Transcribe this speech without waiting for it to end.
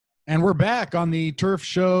And we're back on the Turf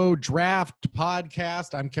Show Draft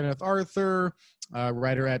Podcast. I'm Kenneth Arthur,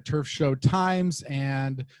 writer at Turf Show Times.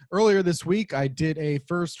 And earlier this week, I did a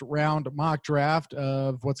first-round mock draft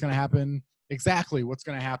of what's going to happen, exactly what's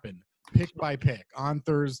going to happen, pick by pick on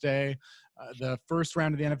Thursday. The first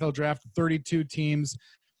round of the NFL Draft, 32 teams.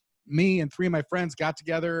 Me and three of my friends got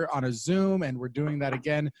together on a Zoom, and we're doing that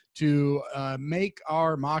again to make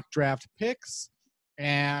our mock draft picks.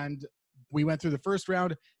 And we went through the first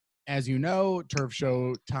round. As you know, Turf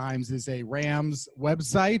Show Times is a Rams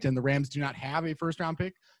website, and the Rams do not have a first-round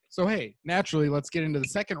pick. So, hey, naturally, let's get into the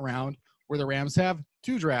second round where the Rams have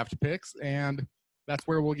 2 draft picks, and that's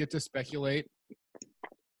where we'll get to speculate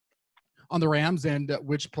on the Rams and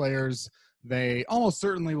which players they almost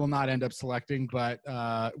certainly will not end up selecting, but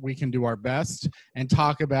we can do our best and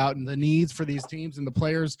talk about the needs for these teams and the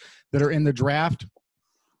players that are in the draft.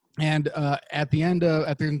 And at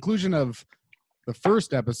the conclusion of the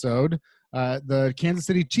first episode, the Kansas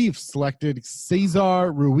City Chiefs selected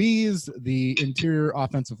Cesar Ruiz, the interior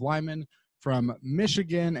offensive lineman from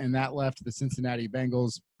Michigan, and that left the Cincinnati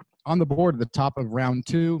Bengals on the board at the top of round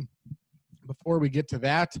 2. Before we get to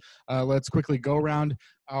that, let's quickly go around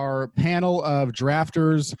our panel of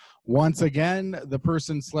drafters. Once again, the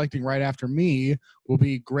person selecting right after me will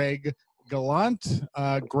be Greg Gallant.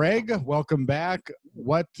 Greg, welcome back.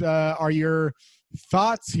 What are your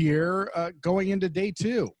thoughts here going into day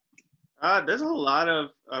 2? There's a lot of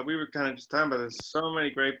we were kind of just talking about there's so many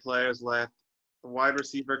great players left. The wide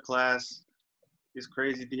receiver class is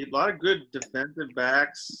crazy deep. A lot of good defensive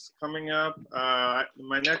backs coming up.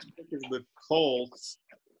 My next pick is with Colts.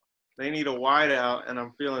 They need a wideout, and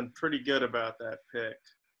I'm feeling pretty good about that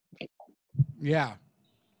pick. Yeah.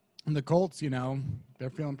 And the Colts, they're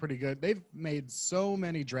feeling pretty good. They've made so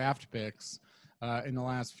many draft picks in the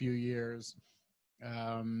last few years.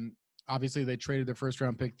 Obviously, they traded their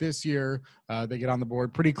first-round pick this year. They get on the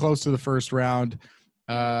board pretty close to the first round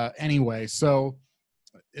anyway. So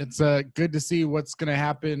it's good to see what's going to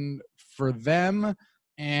happen for them.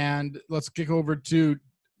 And let's kick over to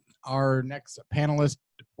our next panelist,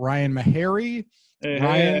 Ryan Meharry. Hey,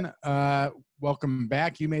 Ryan, welcome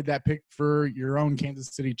back. You made that pick for your own Kansas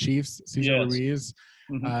City Chiefs, Cesar Ruiz.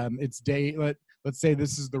 Mm-hmm. It's let's say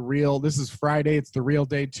this is Friday. It's the real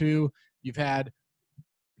day 2. You've had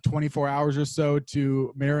 24 hours or so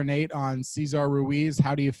to marinate on Cesar Ruiz.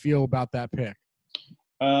 How do you feel about that pick?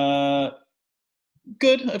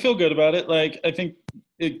 Good. I feel good about it. I think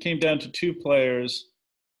it came down to 2 players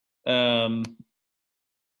that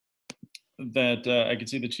I could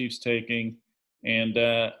see the Chiefs taking, and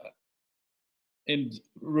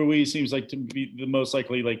Ruiz seems like to be the most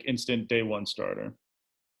likely instant day 1 starter.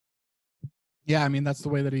 Yeah, I mean that's the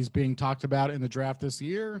way that he's being talked about in the draft this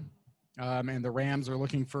year. And the Rams are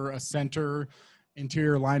looking for a center,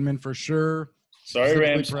 interior lineman for sure. Sorry,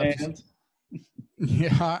 Rams fans.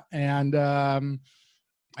 Yeah, and I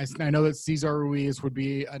know that Cesar Ruiz would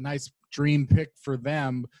be a nice dream pick for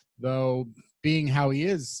them, though being how he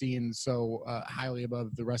is seen so highly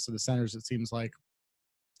above the rest of the centers, it seems like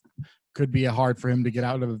could be hard for him to get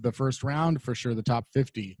out of the first round, for sure, the top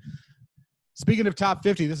 50. Speaking of top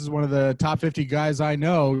 50, this is one of the top 50 guys I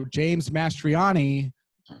know, James Mastriani,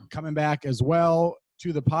 coming back as well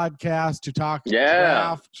to the podcast to talk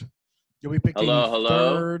draft. You'll be picking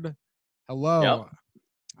third. Hello. Yep.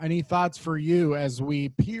 Any thoughts for you as we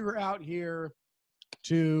peer out here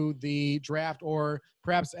to the draft, or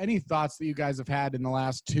perhaps any thoughts that you guys have had in the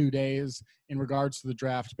last 2 days in regards to the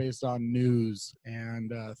draft based on news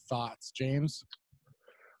and thoughts? James?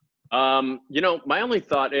 My only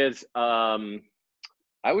thought is I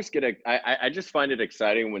just find it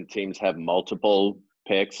exciting when teams have multiple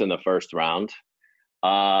picks in the first round.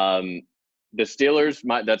 The Steelers,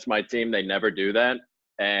 that's my team. They never do that.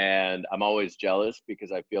 And I'm always jealous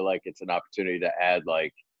because I feel like it's an opportunity to add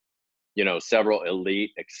several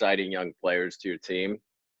elite, exciting young players to your team.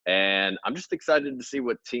 And I'm just excited to see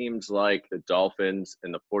what teams like the Dolphins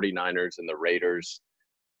and the 49ers and the Raiders,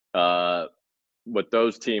 what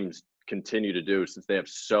those teams continue to do since they have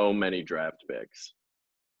so many draft picks.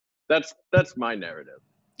 That's my narrative.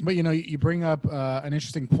 But, you bring up an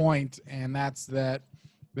interesting point, and that's that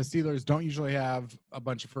the Steelers don't usually have a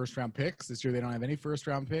bunch of first-round picks. This year they don't have any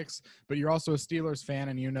first-round picks, but you're also a Steelers fan,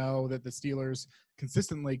 and you know that the Steelers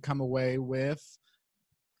consistently come away with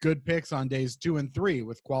good picks on days 2 and 3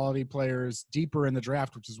 with quality players deeper in the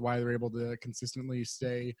draft, which is why they're able to consistently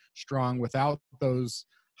stay strong without those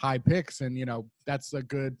high picks. And, that's a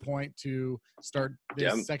good point to start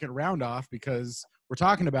this second round off, because we're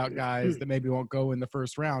talking about guys that maybe won't go in the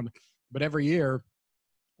first round, but every year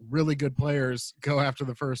really good players go after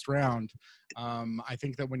the first round. I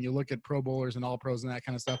think that when you look at Pro Bowlers and All Pros and that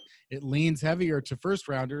kind of stuff, it leans heavier to first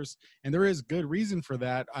rounders, and there is good reason for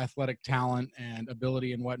that, athletic talent and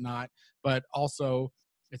ability and whatnot. But also,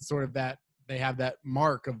 it's sort of that they have that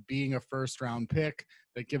mark of being a first round pick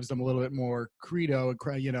that gives them a little bit more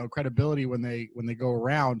credibility when they go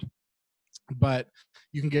around. But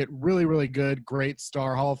you can get really, really good, great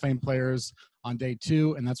star Hall of Fame players on day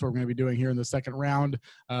 2, and that's what we're going to be doing here in the second round.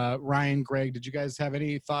 Ryan, Greg, did you guys have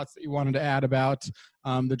any thoughts that you wanted to add about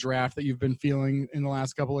the draft that you've been feeling in the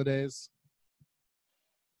last couple of days?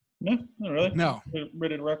 No, not really. No.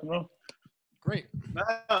 Ready to rock and roll. Great.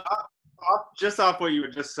 Just off what you were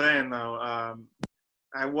just saying, though,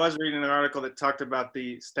 I was reading an article that talked about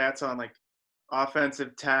the stats on like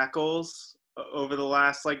offensive tackles over the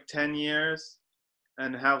last like 10 years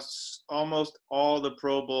and how almost all the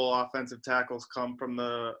Pro Bowl offensive tackles come from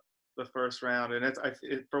the first round. And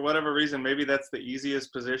for whatever reason, maybe that's the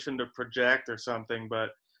easiest position to project or something, but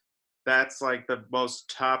that's like the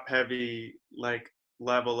most top heavy like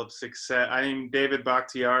level of success. I mean, David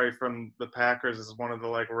Bakhtiari from the Packers is one of the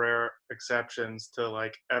like rare exceptions to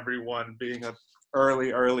like everyone being a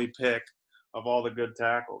early pick of all the good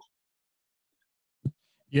tackles.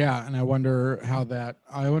 Yeah, and I wonder how that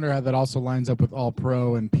also lines up with All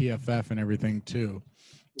Pro and PFF and everything too.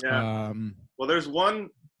 Yeah. Well, there's one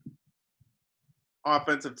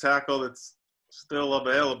offensive tackle that's still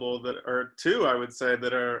available or two, I would say,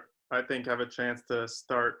 that I think have a chance to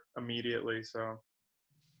start immediately. So.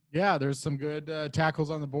 Yeah, there's some good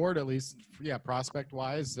tackles on the board, at least,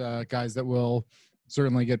 prospect-wise, guys that will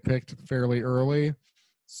certainly get picked fairly early.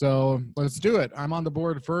 So let's do it. I'm on the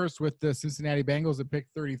board first with the Cincinnati Bengals at pick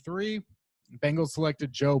 33. Bengals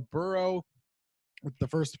selected Joe Burrow with the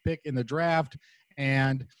first pick in the draft.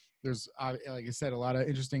 And there's, like I said, a lot of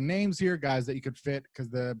interesting names here, guys that you could fit because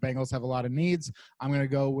the Bengals have a lot of needs. I'm going to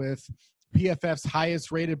go with PFF's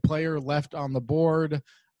highest-rated player left on the board.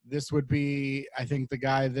 This would be, I think, the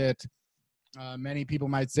guy that many people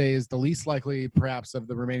might say is the least likely, perhaps, of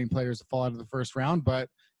the remaining players to fall out of the first round, but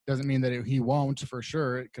doesn't mean that he won't for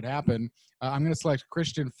sure. It could happen. I'm going to select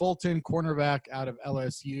Christian Fulton, cornerback out of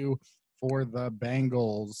LSU for the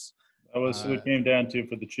Bengals. That was what it came down to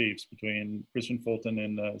for the Chiefs between Christian Fulton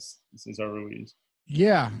and Cesar Ruiz.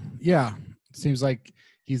 Yeah. Seems like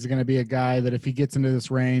he's going to be a guy that if he gets into this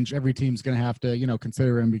range, every team's going to have to,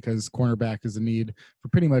 consider him because cornerback is a need for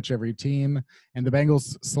pretty much every team. And the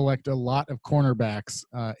Bengals select a lot of cornerbacks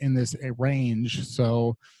in this range.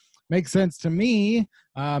 So makes sense to me.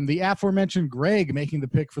 The aforementioned Greg making the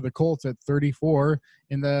pick for the Colts at 34.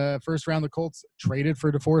 In the first round, the Colts traded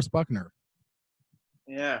for DeForest Buckner.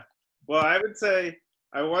 Yeah. Well, I would say,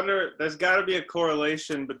 I wonder, there's got to be a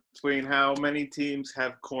correlation between how many teams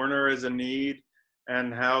have corner as a need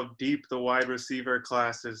and how deep the wide receiver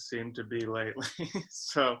classes seem to be lately.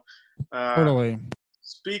 So, Totally.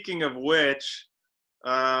 Speaking of which,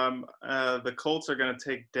 the Colts are going to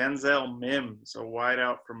take Denzel Mims, a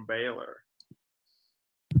wideout from Baylor.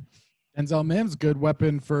 Denzel Mims, good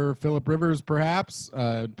weapon for Phillip Rivers, perhaps.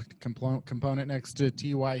 Component next to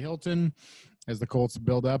T.Y. Hilton as the Colts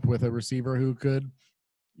build up with a receiver who could,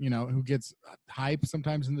 who gets hype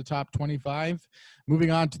sometimes in the top 25.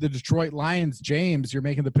 Moving on to the Detroit Lions. James, you're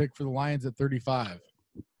making the pick for the Lions at 35.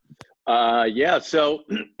 So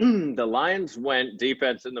the Lions went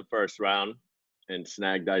defense in the first round and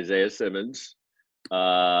snagged Isaiah Simmons.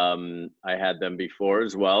 I had them before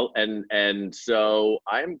as well. And so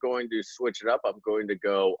I'm going to switch it up. I'm going to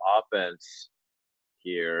go offense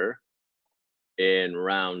here in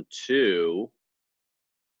round 2.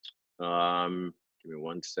 Give me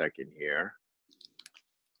 1 second here.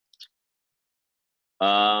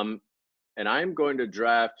 And I'm going to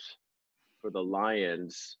draft for the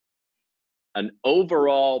Lions an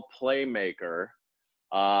overall playmaker,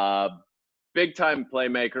 big-time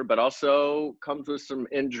playmaker, but also comes with some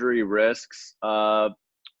injury risks.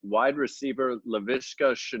 Wide receiver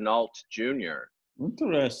Laviska Shenault Jr.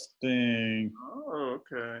 Interesting. Oh,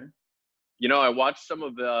 okay. I watched some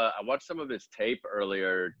of his tape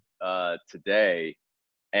earlier today,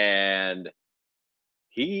 and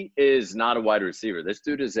he is not a wide receiver. This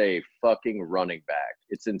dude is a fucking running back.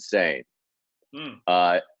 It's insane.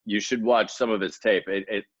 You should watch some of his tape.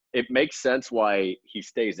 It makes sense why he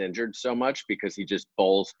stays injured so much because he just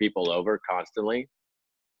bowls people over constantly.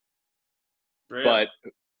 Really? But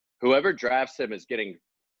whoever drafts him is getting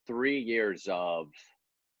 3 years of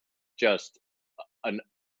just an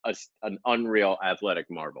unreal athletic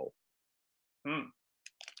marvel. And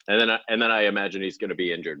then I imagine he's going to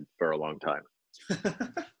be injured for a long time.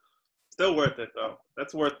 Still worth it though.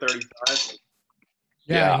 That's worth 35.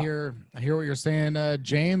 Yeah, Yeah. I hear what you're saying,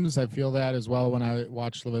 James. I feel that as well when I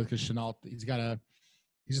watch Leviticus Chenault. He's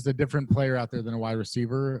just a different player out there than a wide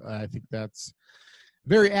receiver. I think that's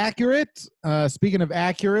very accurate. Speaking of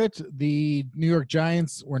accurate, the New York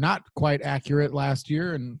Giants were not quite accurate last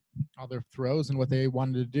year in all their throws and what they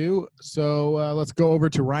wanted to do. So let's go over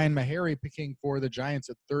to Ryan Meharry picking for the Giants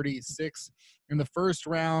at 36. In the first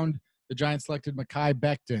round, the Giants selected Mekhi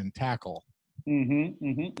Becton, tackle.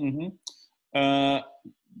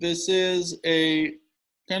 This is a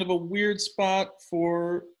kind of a weird spot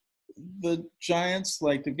for the Giants.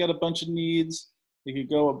 Like, they've got a bunch of needs. They could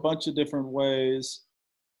go a bunch of different ways.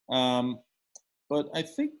 But I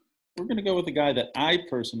think we're going to go with a guy that I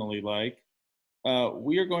personally like.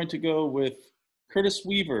 We are going to go with Curtis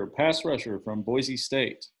Weaver, pass rusher from Boise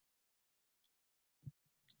State.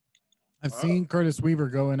 I've seen Curtis Weaver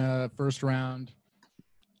go in a first round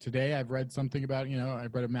today. I've read something about, I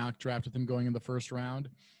read a mock draft with him going in the first round.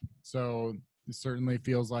 So it certainly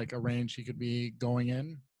feels like a range he could be going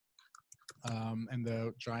in. And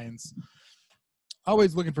the Giants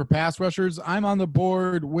always looking for pass rushers. I'm on the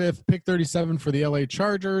board with pick 37 for the LA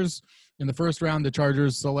Chargers. In the first round, the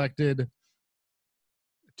Chargers selected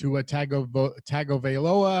Tua Tagovailoa.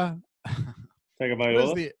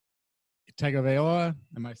 Tagovailoa?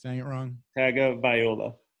 Am I saying it wrong?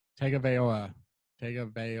 Tagovailoa.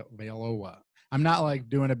 Tagovailoa. I'm not like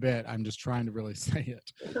doing a bit. I'm just trying to really say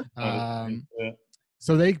it.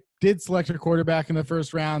 So they did select a quarterback in the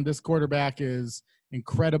first round. This quarterback is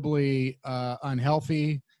incredibly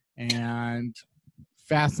unhealthy and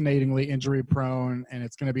fascinatingly injury prone, and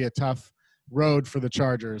it's going to be a tough road for the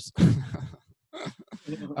Chargers.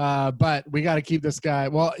 But we got to keep this guy.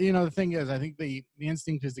 Well, the thing is, I think the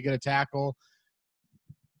instinct is to get a tackle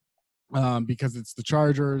because it's the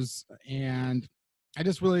Chargers, and I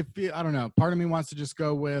just really feel, I don't know, part of me wants to just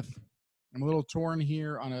go with, I'm a little torn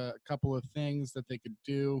here on a couple of things that they could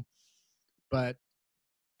do, but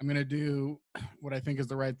I'm going to do what I think is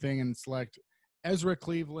the right thing and select Ezra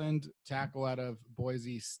Cleveland, tackle out of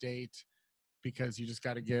Boise State, because you just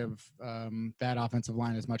got to give that offensive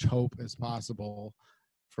line as much hope as possible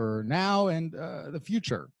for now and the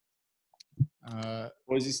future.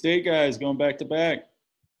 Boise State guys going back to back.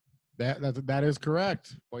 That is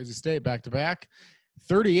correct. Boise State back to back.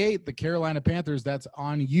 38, the Carolina Panthers. That's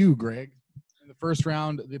on you, Greg. In the first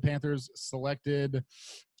round, the Panthers selected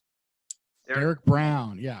Derek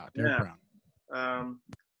Brown. Yeah, Derek Brown.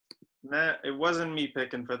 Matt, it wasn't me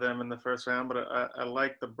picking for them in the first round, but I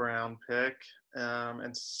like the Brown pick.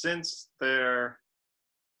 And since they've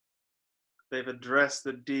addressed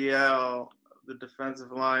the DL, the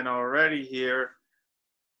defensive line already here,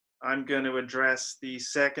 I'm going to address the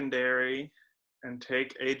secondary and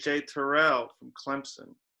take A.J. Terrell from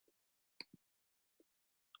Clemson.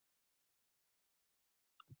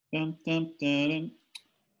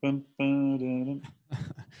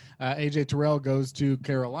 A.J. Terrell goes to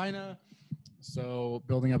Carolina, so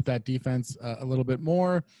building up that defense a little bit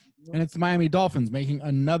more. And it's the Miami Dolphins making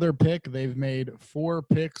another pick. They've made 4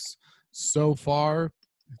 picks so far.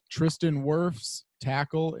 Tristan Wirfs,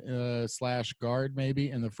 tackle / guard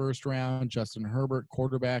maybe in the first round. Justin Herbert,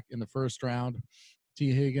 quarterback in the first round.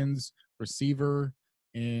 T. Higgins, receiver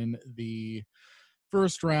in the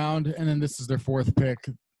first round. And then this is their 4th pick.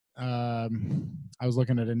 I was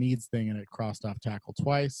looking at a needs thing and it crossed off tackle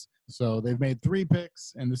twice. So they've made 3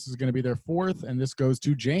 picks, and this is going to be their 4th, and this goes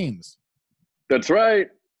to James. That's right.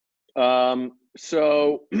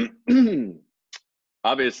 So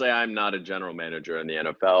obviously I'm not a general manager in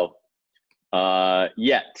the NFL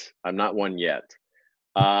yet. I'm not one yet.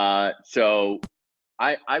 So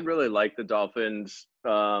I really like the Dolphins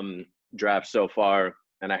draft so far,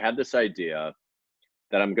 and I had this idea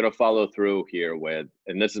that I'm going to follow through here with,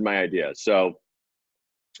 and this is my idea. So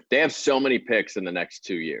they have so many picks in the next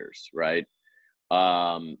 2 years, right?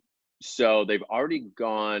 So they've already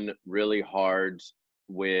gone really hard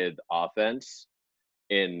with offense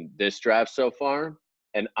in this draft so far,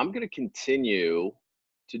 and I'm going to continue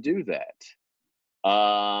to do that.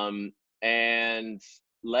 And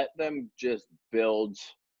let them just build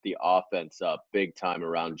the offense up big time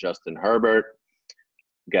around Justin Herbert.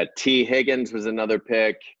 Got T. Higgins was another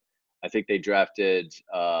pick. I think they drafted,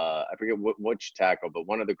 I forget which tackle, but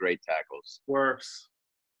one of the great tackles. Wirfs.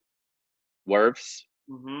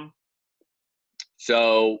 Mm-hmm.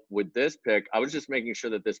 So with this pick, I was just making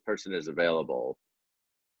sure that this person is available.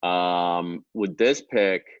 With this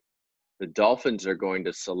pick, the Dolphins are going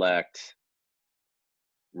to select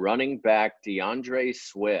running back DeAndre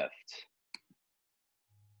Swift.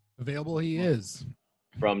 Available he is.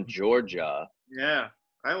 From Georgia. Yeah.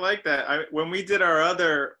 I like that. When we did our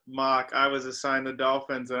other mock, I was assigned the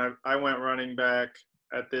Dolphins, and I went running back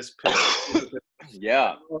at this pick.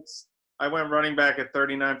 Yeah. I went running back at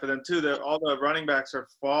 39 for them too. All the running backs are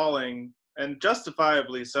falling, and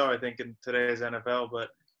justifiably so, I think, in today's NFL. But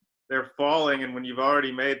they're falling, and when you've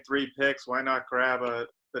already made 3 picks, why not grab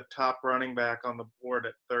the top running back on the board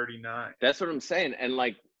at 39? That's what I'm saying.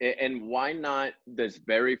 And why not this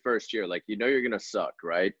very first year? Like, you're going to suck,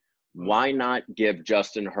 right? Why not give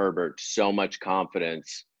Justin Herbert so much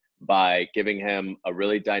confidence by giving him a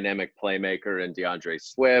really dynamic playmaker in DeAndre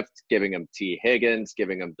Swift, giving him T. Higgins,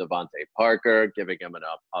 giving him Devontae Parker, giving him an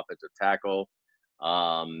offensive tackle?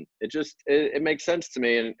 It makes sense to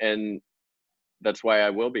me, and that's why I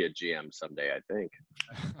will be a GM someday, I think.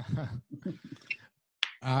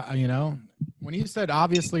 When you said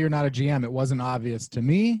obviously you're not a GM, it wasn't obvious to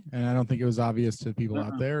me, and I don't think it was obvious to people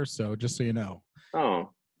out there. So just so you know.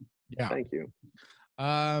 Oh, yeah. Thank you.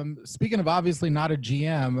 Speaking of obviously not a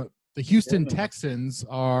GM, the Houston Texans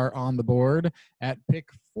are on the board at pick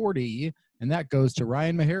 40, and that goes to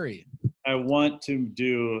Ryan Meharry. I want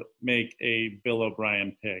to make a Bill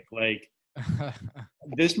O'Brien pick. Like,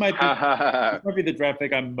 this might be the draft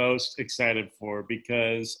pick I'm most excited for,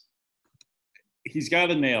 because he's got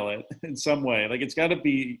to nail it in some way. Like, it's got to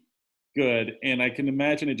be good, and I can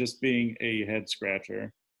imagine it just being a head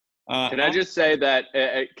scratcher. Can I just say that?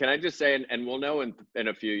 And we'll know in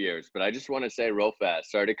a few years, but I just want to say real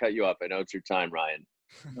fast. Sorry to cut you off. I know it's your time, Ryan.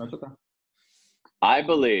 That's okay. I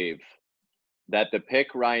believe that the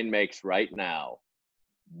pick Ryan makes right now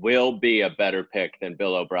will be a better pick than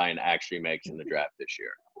Bill O'Brien actually makes in the draft this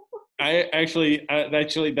year. Actually,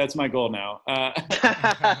 that's my goal now. I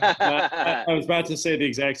was about to say the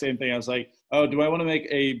exact same thing. I was like, oh, do I want to make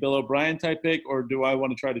a Bill O'Brien type pick, or do I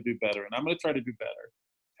want to try to do better? And I'm going to try to do better.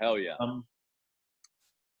 Hell yeah.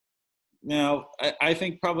 Now, I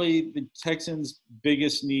think probably the Texans'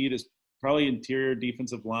 biggest need is probably interior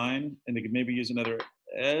defensive line, and they could maybe use another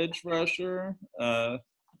edge rusher.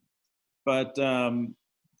 But I'm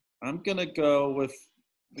going to go with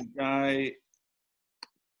the guy –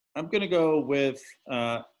 I'm going to go with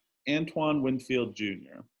Antoine Winfield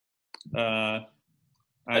Jr. That's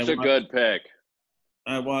a good pick.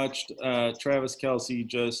 I watched Travis Kelce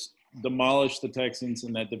just demolish the Texans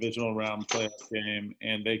in that divisional round playoff game,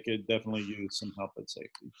 and they could definitely use some help at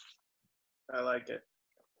safety. I like it.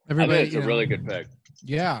 I think it's a really good pick.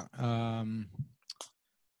 Yeah.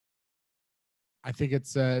 I think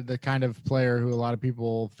it's the kind of player who a lot of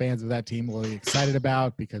people, fans of that team, will be excited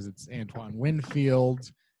about, because it's Antoine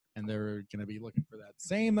Winfield, and they're going to be looking for that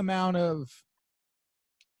same amount of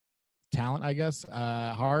talent, I guess.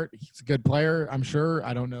 Hart, he's a good player, I'm sure.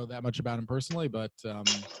 I don't know that much about him personally, but I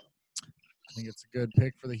think it's a good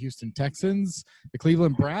pick for the Houston Texans. The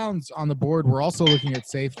Cleveland Browns on the board were also looking at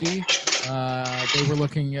safety. They were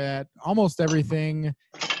looking at almost everything.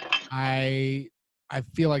 I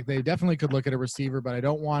feel like they definitely could look at a receiver, but I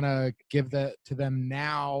don't want to give that to them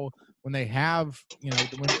now when they have,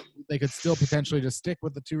 when they could still potentially just stick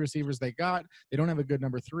with the 2 receivers they got. They don't have a good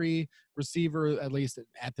number 3 receiver, at least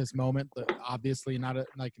at this moment. Obviously not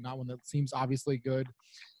one that seems obviously good.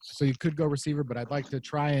 So you could go receiver, but I'd like to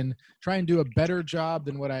try and do a better job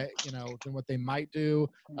than what than what they might do.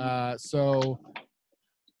 So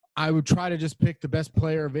I would try to just pick the best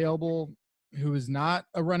player available who is not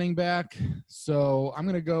a running back. So I'm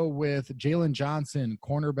going to go with Jalen Johnson,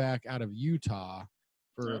 cornerback out of Utah.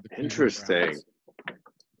 For the Interesting.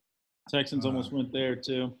 Texans almost went there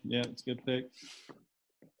too. Yeah, it's a good pick.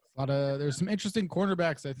 There's some interesting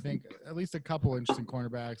cornerbacks. I think at least a couple interesting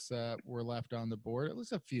cornerbacks that were left on the board. At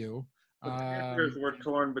least a few. The Panthers were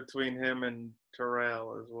torn between him and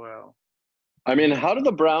Terrell as well. I mean, how do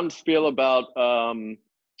the Browns feel about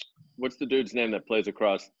what's the dude's name that plays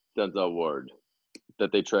across Denzel Ward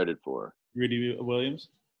that they traded for? Greedy Williams.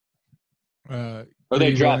 Or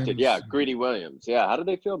they drafted, Greedy Williams. Yeah, how do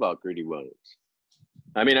they feel about Greedy Williams?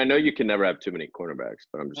 I mean, I know you can never have too many cornerbacks,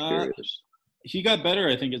 but I'm just curious. He got better,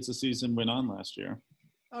 I think, as the season went on last year.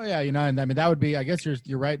 Oh yeah, and I mean that would be. I guess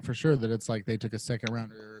you're right for sure that it's like they took a second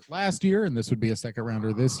rounder last year, and this would be a second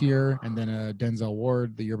rounder this year, and then a Denzel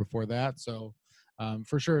Ward the year before that. So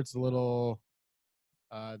for sure, it's a little.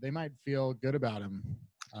 They might feel good about him.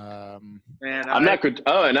 I'm not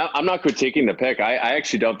critiquing the pick. I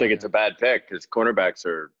actually don't think it's a bad pick because cornerbacks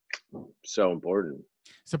are so important.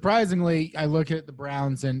 Surprisingly, I look at the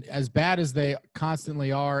Browns, and as bad as they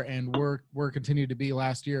constantly are and were continued to be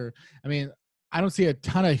last year, I mean, I don't see a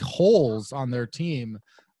ton of holes on their team.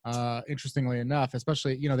 Interestingly enough,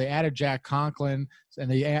 especially they added Jack Conklin and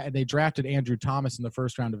they drafted Andrew Thomas in the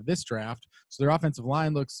first round of this draft, so their offensive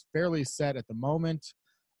line looks fairly set at the moment.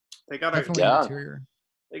 They got Definitely Yeah. interior.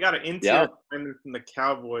 They got an interior lineman from the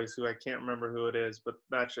Cowboys, who I can't remember who it is, but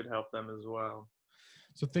that should help them as well.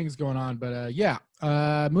 So things going on, but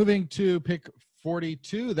moving to pick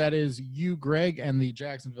 42. That is you, Greg, and the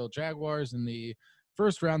Jacksonville Jaguars. In the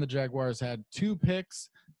first round, the Jaguars had 2 picks.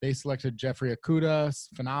 They selected Jeffrey Okudah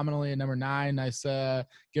phenomenally at number 9. Nice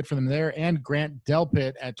get for them there, and Grant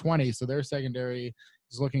Delpit at 20. So their secondary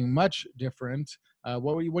is looking much different.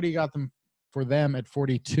 What do you got them for them at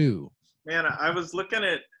 42? Man, I was looking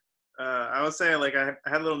at. I would say, like, I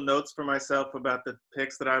had little notes for myself about the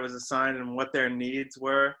picks that I was assigned and what their needs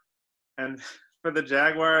were. And for the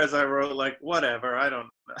Jaguars, I wrote, like, whatever. I don't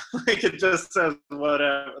know. Like, it just says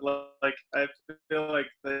whatever. Like, I feel like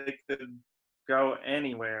they could go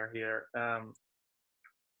anywhere here.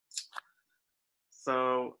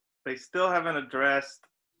 So they still haven't addressed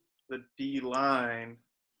the D line.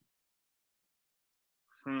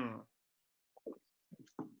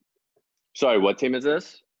 Sorry, what team is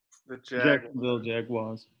this? The Jacksonville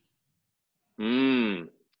Jaguars.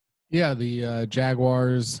 Yeah, the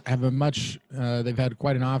Jaguars have they've had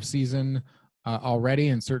quite an off season already,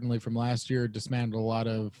 and certainly from last year dismantled a lot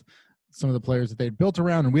of some of the players that they'd built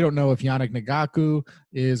around. And we don't know if Yannick Ngakoue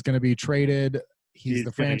is going to be traded. He's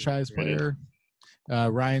the franchise player.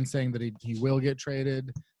 Ryan's saying that he will get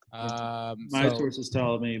traded. My sources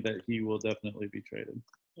tell me that he will definitely be traded.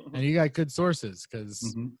 And you got good sources, because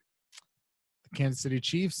the Kansas City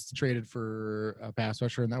Chiefs traded for a pass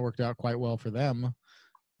rusher, and that worked out quite well for them.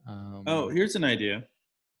 Here's an idea.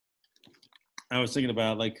 I was thinking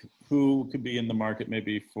about, like, who could be in the market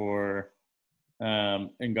maybe for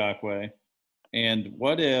Ngakoue, and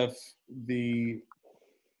what if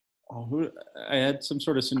I had some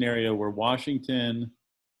sort of scenario where Washington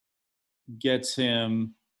gets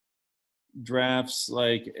him, drafts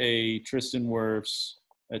like a Tristan Wirfs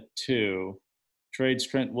at 2, trades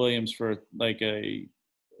Trent Williams for like a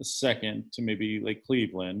second to maybe like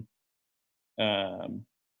Cleveland. I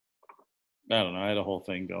don't know. I had a whole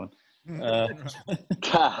thing going.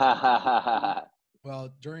 Well,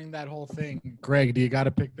 during that whole thing, Greg, do you got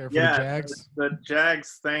to pick there for the Jags? The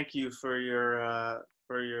Jags, thank you for your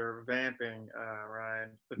vamping, Ryan.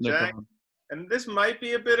 The Jags, and this might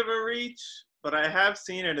be a bit of a reach, but I have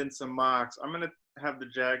seen it in some mocks. I'm going to have the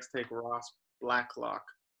Jags take Ross Blacklock,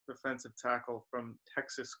 defensive tackle from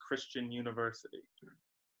Texas Christian University.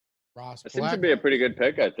 That seems to be a pretty good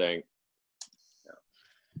pick, I think.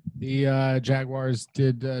 The Jaguars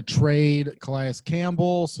did trade Calais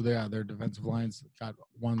Campbell, so their defensive lines got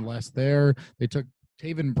one less there. They took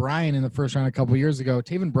Taven Bryan in the first round a couple years ago.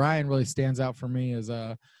 Taven Bryan really stands out for me as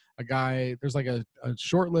a guy. There's like a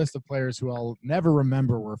short list of players who I'll never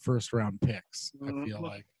remember were first-round picks, I feel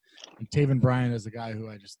like. And Taven Bryan is a guy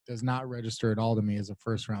who does not register at all to me as a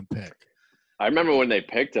first-round pick. I remember when they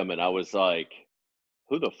picked him, and I was like,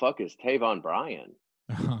 who the fuck is Taven Bryan?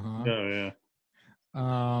 Oh, yeah.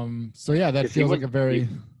 So yeah, that feels like a very.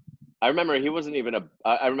 I remember he wasn't even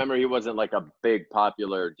I remember he wasn't like a big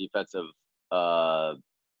popular defensive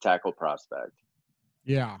tackle prospect.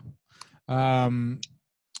 Yeah.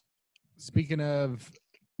 Speaking of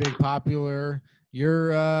big popular,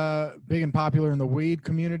 you're big and popular in the weed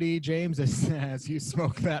community, James, as you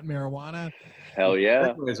smoke that marijuana. Hell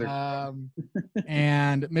yeah.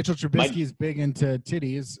 And Mitchell Trubisky is big into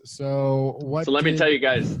titties. So what? So let me tell you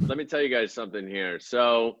guys something here.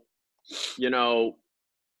 So,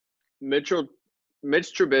 Mitch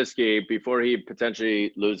Trubisky, before he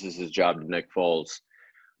potentially loses his job to Nick Foles,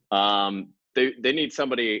 they need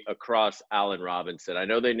somebody across Allen Robinson. I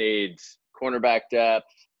know they need cornerback depth.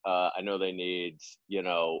 I know they need,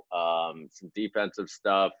 some defensive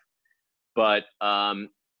stuff, but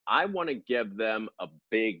I want to give them a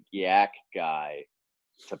big yak guy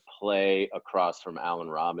to play across from Allen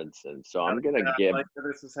Robinson. So I'm gonna give. Like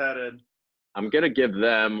where this is headed. I'm gonna give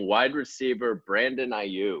them wide receiver Brandon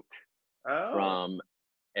Ayuk from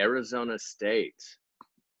Arizona State.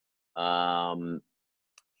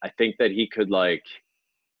 I think that he could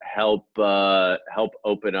help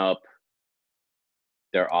open up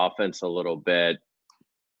their offense a little bit.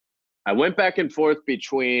 I went back and forth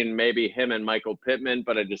between maybe him and Michael Pittman,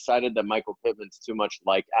 but I decided that Michael Pittman's too much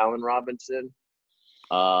like Allen Robinson,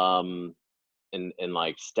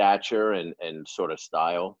 in stature and sort of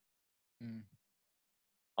style.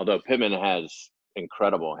 Although Pittman has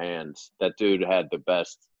incredible hands, that dude had the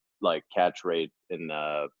best catch rate in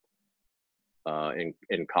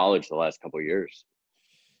college the last couple of years.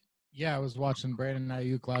 Yeah, I was watching Brandon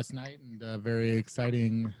Ayuk last night, and very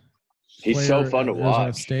exciting. He's so fun to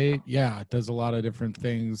watch. State. Yeah, does a lot of different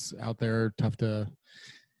things out there. Tough to.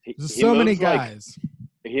 There's so many guys.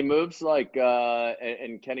 He moves like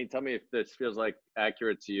and Kenny, tell me if this feels like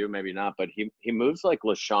accurate to you, maybe not, but he moves like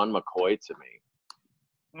LaShawn McCoy to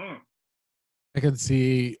me. I could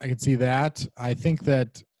see that. I think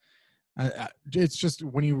that it's just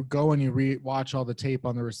when you go and you watch all the tape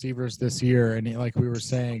on the receivers this year, and like we were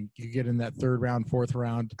saying, you get in that third round, fourth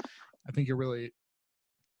round. I think you're really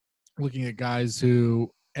looking at guys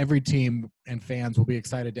who every team and fans will be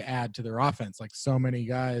excited to add to their offense. Like so many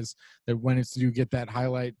guys that when you get that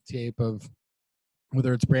highlight tape of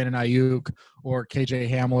whether it's Brandon Ayuk or KJ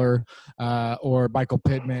Hamler or Michael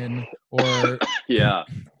Pittman or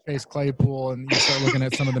Chase Claypool, and you start looking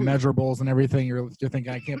at some of the measurables and everything, you're thinking,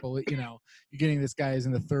 I can't believe, you're getting this guy is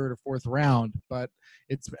in the third or fourth round. But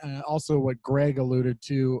it's also what Greg alluded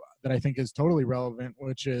to that I think is totally relevant,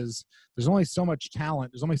 which is there's only so much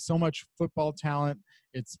talent. There's only so much football talent.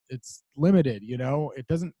 It's limited, it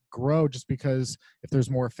doesn't grow just because if there's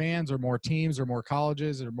more fans or more teams or more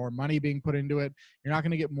colleges or more money being put into it, you're not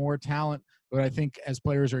going to get more talent. But I think as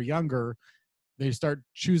players are younger, they start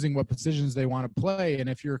choosing what positions they want to play. And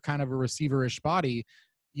if you're kind of a receiver-ish body,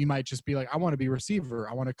 you might just be like, I want to be receiver.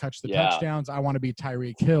 I want to catch the touchdowns. I want to be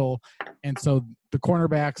Tyreek Hill. And so the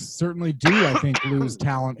cornerbacks certainly do, I think, lose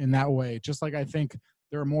talent in that way. Just like I think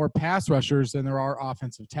there are more pass rushers than there are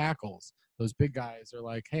offensive tackles. Those big guys are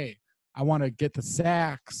like, hey, I want to get the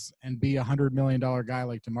sacks and be $100 million guy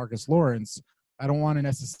like DeMarcus Lawrence. I don't want to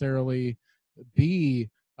necessarily be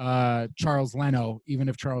Charles Leno, even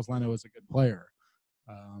if Charles Leno is a good player.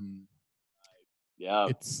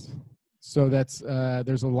 There's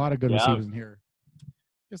a lot of good receivers in here. I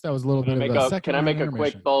guess that was a little bit of a second. Can I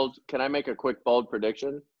make a quick bold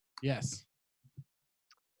prediction? Yes.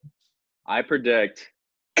 I predict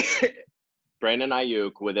Brandon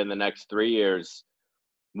Ayuk within the next 3 years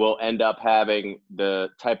will end up having the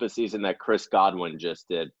type of season that Chris Godwin just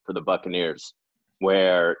did for the Buccaneers,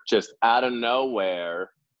 where just out of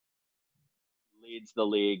nowhere leads the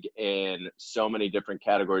league in so many different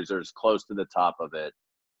categories or is close to the top of it.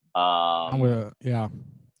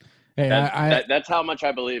 Hey, that's how much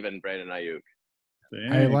I believe in Brandon Ayuk.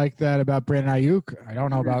 I like that about Brandon Ayuk. I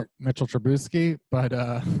don't know about Mitchell Trubisky, but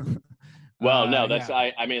well, no, that's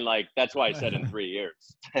I mean, like that's why I said in 3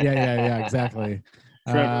 years. yeah, exactly.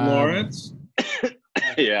 Trevor Lawrence.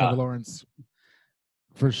 Trevor Lawrence,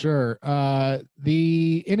 for sure.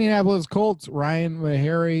 The Indianapolis Colts, Ryan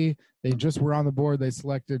Meharry, they just were on the board. They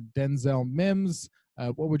selected Denzel Mims.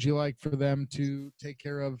 What would you like for them to take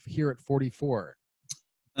care of here at 44?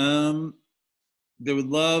 They would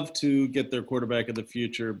love to get their quarterback of the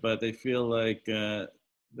future, but they feel like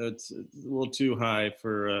that's a little too high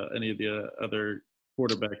for any of the other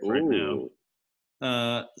quarterbacks right now.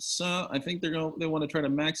 So I think they want to try to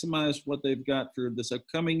maximize what they've got for this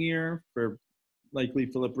upcoming year for likely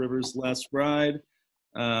Phillip Rivers' last ride.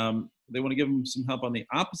 They want to give him some help on the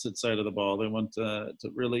opposite side of the ball. They want to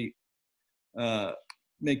really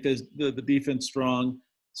make the defense strong.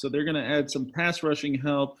 So they're going to add some pass rushing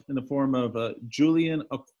help in the form of Julian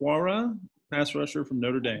Okwara, pass rusher from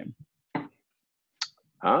Notre Dame.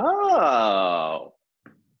 Oh.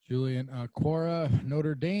 Julian Okwara,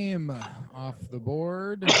 Notre Dame off the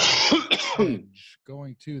board.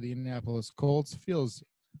 Going to the Indianapolis Colts. Feels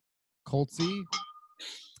Coltsy.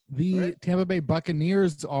 The Tampa Bay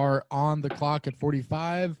Buccaneers are on the clock at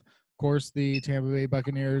 45. Of course, the Tampa Bay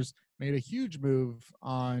Buccaneers made a huge move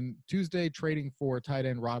on Tuesday, trading for tight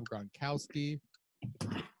end Rob Gronkowski.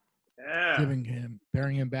 Pairing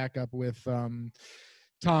him back up with Tom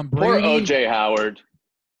Brady. Poor O.J. Howard.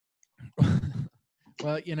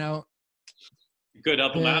 Well, You could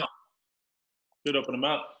help him out. Could open him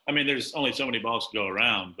up. I mean, there's only so many balls to go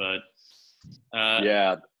around, but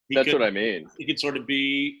that's what I mean. He could sort of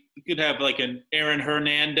be. He could have like an Aaron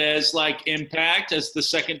Hernandez like impact as the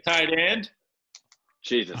second tight end.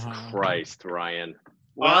 Jesus Christ, Ryan.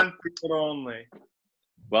 One field only.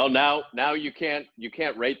 Well, now you can't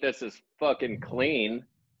rate this as fucking clean.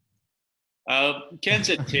 Ken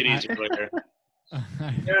said titties earlier.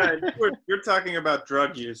 Yeah, you're talking about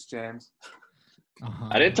drug use, James.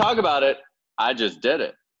 I didn't talk about it. I just did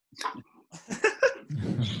it.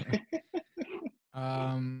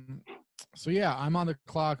 So yeah, I'm on the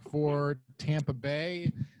clock for Tampa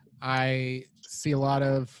Bay. I see a lot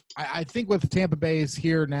of – I think with Tampa Bay's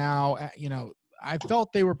here now, I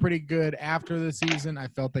felt they were pretty good after the season. I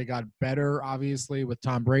felt they got better, obviously, with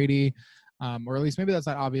Tom Brady. Or at least maybe that's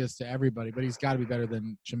not obvious to everybody, but he's got to be better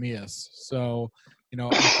than Jameis. So, I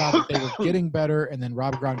thought that they were getting better. And then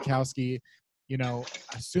Rob Gronkowski,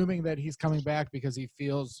 assuming that he's coming back because he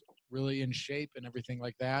feels really in shape and everything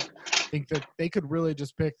like that. I think that they could really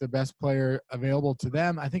just pick the best player available to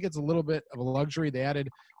them. I think it's a little bit of a luxury. They added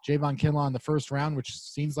Javon Kinlaw in the first round, which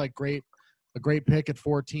seems like a great pick at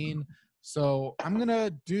 14. So I'm going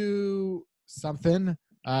to do something.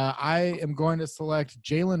 I am going to select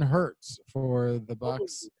Jalen Hurts for the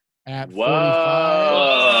Bucks at 45.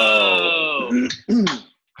 Whoa.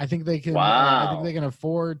 I think they can. Wow. I think they can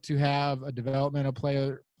afford to have a developmental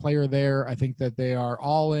player there. I think that they are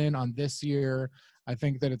all in on this year. I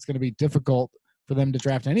think that it's going to be difficult for them to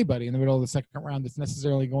draft anybody in the middle of the second round that's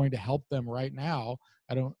necessarily going to help them right now.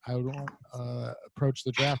 I don't approach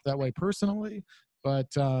the draft that way personally, but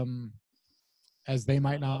as they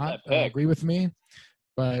might not agree with me,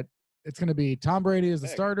 but it's going to be Tom Brady as the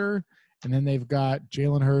starter. And then they've got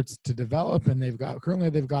Jalen Hurts to develop, and they've got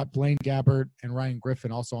Blaine Gabbert and Ryan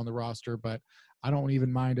Griffin also on the roster. But I don't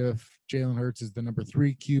even mind if Jalen Hurts is the number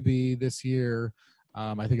 3 QB this year.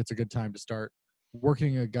 I think it's a good time to start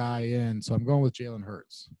working a guy in. So I'm going with Jalen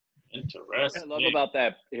Hurts. Interesting. What I love about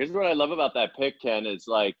that. Here's what I love about that pick, Ken, is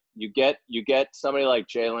like you get somebody like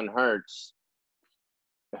Jalen Hurts,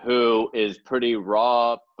 who is pretty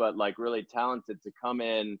raw but like really talented, to come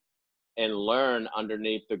in and learn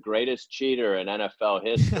underneath the greatest cheater in NFL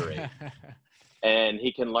history. And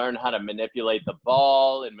he can learn how to manipulate the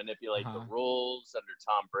ball and manipulate the rules under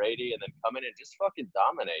Tom Brady, and then come in and just fucking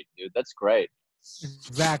dominate, dude. That's great.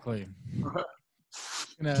 Exactly.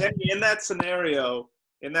 Kenny, in that scenario,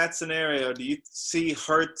 do you see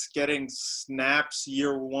Hurts getting snaps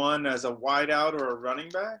year one as a wideout or a running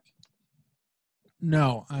back?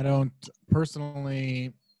 No, I don't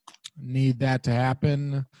personally need that to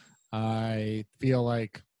happen. I feel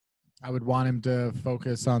like I would want him to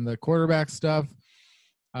focus on the quarterback stuff.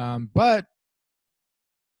 But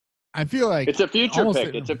I feel like it's a future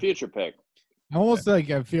pick. It's a future pick.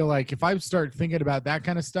 I feel like if I start thinking about that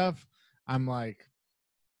kind of stuff, I'm like,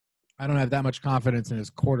 I don't have that much confidence in his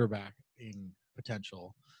quarterbacking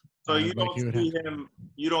potential. So you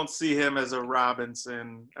don't see him as a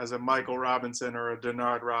Robinson, as a Michael Robinson or a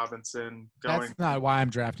Denard Robinson going. That's not why I'm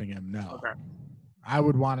drafting him. No. Okay. I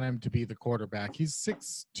would want him to be the quarterback. He's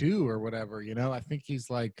 6'2" or whatever, you know. I think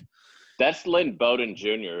he's like. That's Lynn Bowden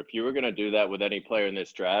Jr. If you were going to do that with any player in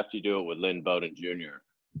this draft, you do it with Lynn Bowden Jr.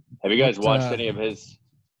 Have you guys watched any of his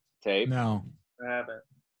tape? No. I haven't.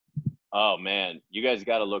 Oh, man. You guys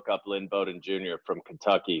got to look up Lynn Bowden Jr. from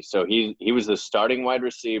Kentucky. So he was the starting wide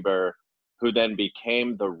receiver who then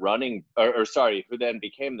became the who then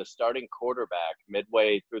became the starting quarterback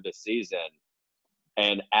midway through the season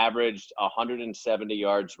and averaged 170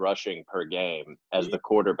 yards rushing per game as the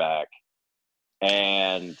quarterback.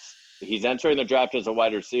 And he's entering the draft as a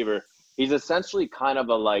wide receiver. He's essentially kind of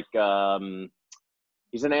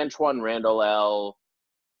he's an Antoine Randall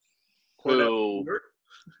Cordell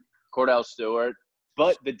Stewart.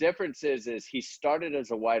 But the difference is he started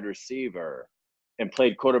as a wide receiver and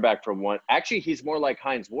played quarterback from one. Actually, he's more like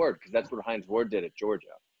Hines Ward, because that's what Hines Ward did at Georgia.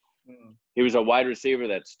 He was a wide receiver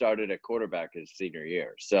that started at quarterback his senior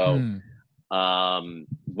year. So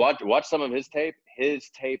watch some of his tape. His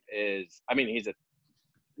tape is, I mean,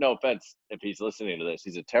 no offense if he's listening to this,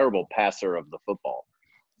 he's a terrible passer of the football,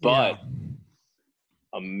 but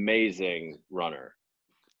amazing runner.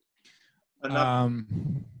 We'll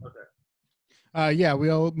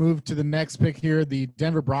move to the next pick here. The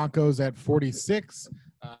Denver Broncos at 46.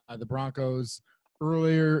 The Broncos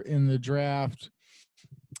earlier in the draft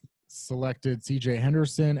selected C.J.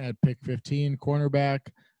 Henderson at pick 15, cornerback.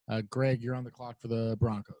 Greg, you're on the clock for the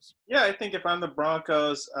Broncos. Yeah, I think if I'm the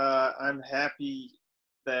Broncos, I'm happy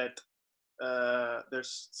that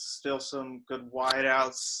there's still some good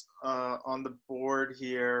wideouts on the board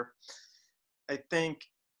here. I think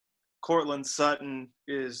Cortland Sutton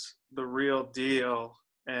is the real deal,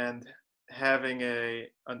 and having a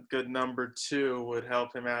good number 2 would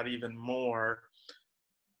help him out even more.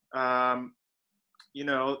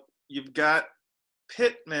 You've got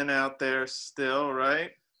Pittman out there still,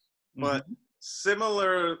 right? Mm-hmm. But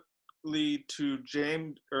similarly to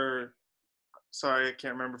I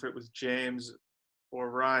can't remember if it was James or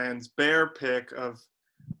Ryan's Bear pick of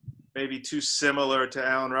maybe too similar to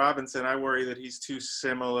Allen Robinson. I worry that he's too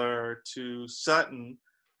similar to Sutton.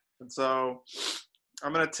 And so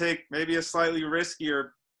I'm going to take maybe a slightly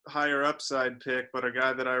riskier, higher upside pick, but a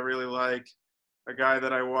guy that I really like, a guy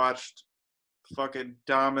that I watched fucking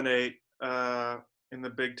dominate in the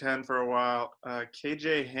Big Ten for a while,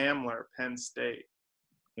 KJ Hamler, Penn State.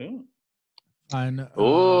 Nice.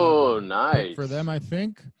 For them, I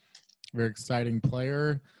think. Very exciting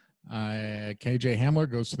player. KJ Hamler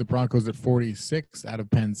goes to the Broncos at 46 out of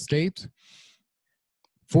Penn State.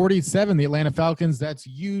 47, the Atlanta Falcons. That's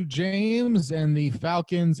you, James. And the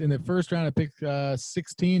Falcons in the first round of pick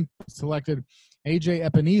 16 selected AJ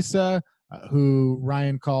Epinesa, who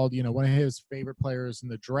Ryan called, one of his favorite players in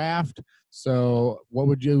the draft. So what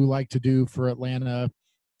would you like to do for Atlanta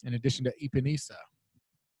in addition to Epinesa?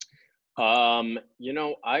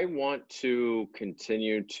 I want to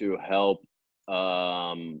continue to help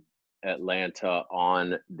Atlanta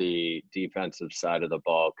on the defensive side of the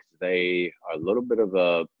ball because they are a little bit of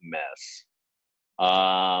a mess.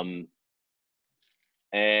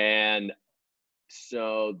 And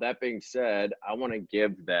so that being said, I want to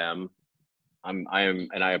give them. And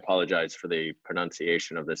I apologize for the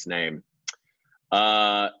pronunciation of this name.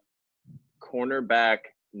 Cornerback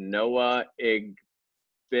Noah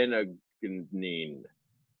Igbenegene.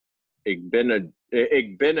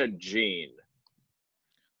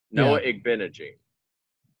 Noah Igbenegene.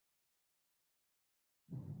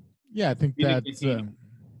 Yeah, I think that's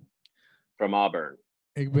from Auburn.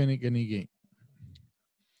 Igbenegene.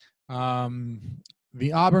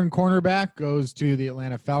 The Auburn cornerback goes to the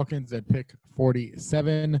Atlanta Falcons at pick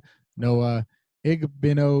 47. Noah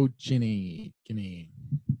Igbenegene.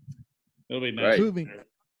 It'll be nice. Moving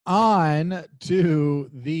on to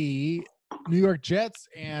the New York Jets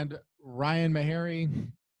and Ryan Meharry.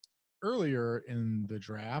 Earlier in the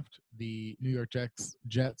draft, the New York Jets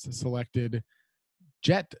selected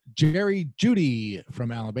Jerry Jeudy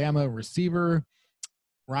from Alabama, receiver.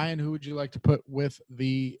 Ryan, who would you like to put with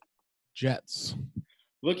the Jets?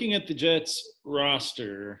 Looking at the Jets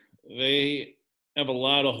roster, they have a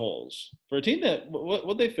lot of holes. For a team that,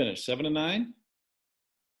 what they finish, 7-9?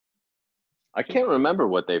 I can't remember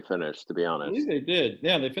what they finished, to be honest. I believe they did.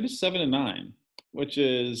 Yeah, they finished 7-9, which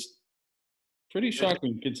is pretty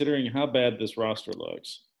shocking considering how bad this roster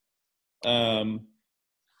looks.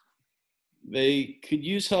 They could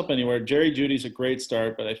use help anywhere. Jerry Jeudy's a great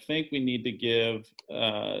start, but I think we need to give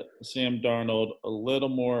Sam Darnold a little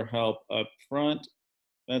more help up front.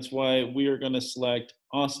 That's why we are going to select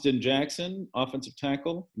Austin Jackson, offensive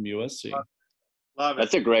tackle from USC. Love it.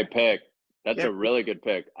 That's a great pick. That's a really good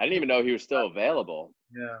pick. I didn't even know he was still available.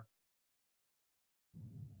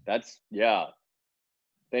 Yeah.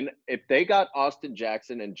 Then if they got Austin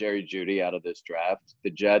Jackson and Jerry Jeudy out of this draft, the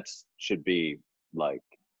Jets should be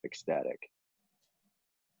ecstatic.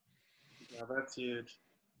 Yeah, that's huge.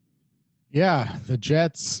 Yeah, the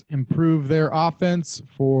Jets improve their offense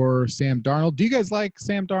for Sam Darnold. Do you guys like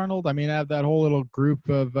Sam Darnold? I mean, I have that whole little group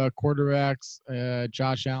of quarterbacks,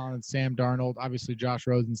 Josh Allen and Sam Darnold. Obviously, Josh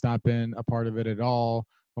Rosen's not been a part of it at all.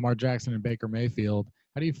 Lamar Jackson and Baker Mayfield.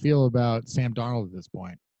 How do you feel about Sam Darnold at this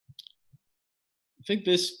point? I think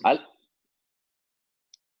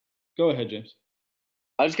Go ahead, James.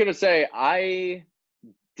 I was going to say, I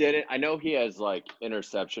know he has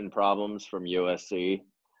interception problems from USC.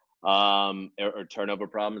 Or turnover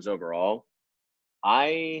problems overall.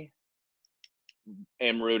 I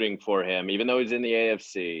am rooting for him, even though he's in the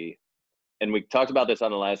AFC. And we talked about this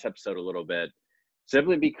on the last episode a little bit,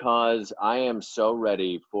 simply because I am so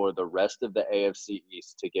ready for the rest of the AFC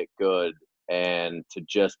East to get good and to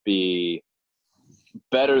just be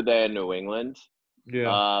better than New England.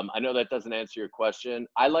 Yeah. I know that doesn't answer your question.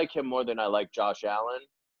 I like him more than I like Josh Allen.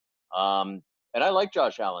 And I like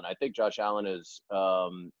Josh Allen. I think Josh Allen is a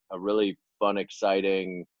really fun,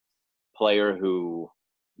 exciting player who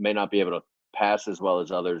may not be able to pass as well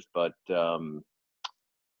as others. But, I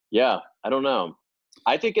don't know.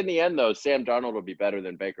 I think in the end, though, Sam Darnold will be better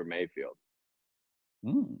than Baker Mayfield.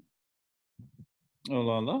 Oh,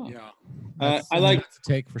 la, la. Yeah. I like to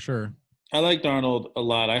take for sure. I like Darnold a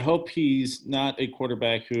lot. I hope he's not a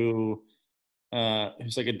quarterback who's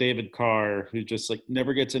like a David Carr who just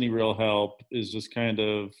never gets any real help, is just kind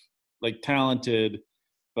of talented,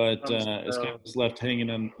 but is kind of just left hanging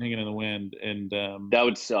in the wind. And that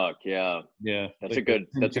would suck. Yeah. Yeah. That's a good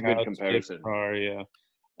comparison. David Carr, yeah.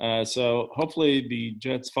 So hopefully the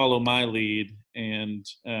Jets follow my lead and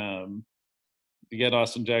get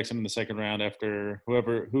Austin Jackson in the second round after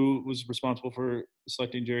who was responsible for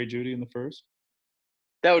selecting Jerry Jeudy in the first.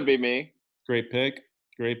 That would be me. Great pick.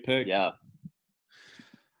 Yeah.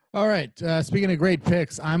 All right. Speaking of great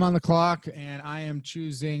picks, I'm on the clock, and I am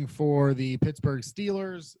choosing for the Pittsburgh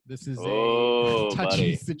Steelers. This is a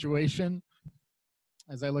touchy situation.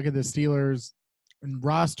 As I look at the Steelers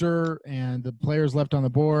roster and the players left on the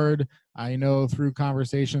board, I know through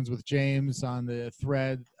conversations with James on the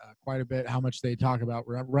thread quite a bit how much they talk about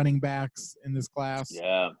running backs in this class.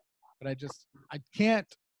 Yeah. But I can't.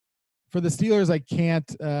 For the Steelers, I can't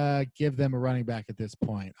give them a running back at this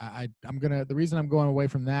point. The reason I'm going away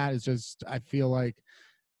from that is just I feel like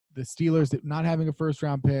the Steelers not having a first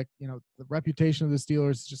round pick, the reputation of the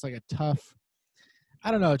Steelers is just like a tough. I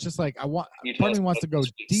don't know. It's just like part of me wants to go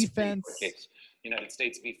defense. United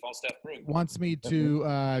States v. Falstaff Brewing. Wants me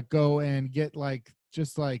to go and get a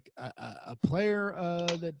player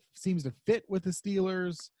that seems to fit with the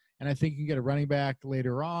Steelers, and I think you can get a running back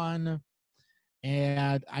later on.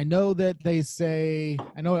 And I know that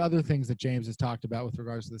I know other things that James has talked about with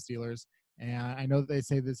regards to the Steelers, and I know that they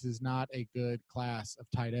say this is not a good class of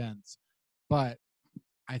tight ends, but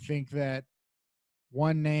I think that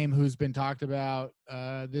one name who's been talked about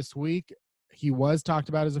this week, he was talked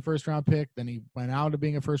about as a first-round pick. Then he went out of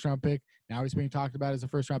being a first-round pick. Now he's being talked about as a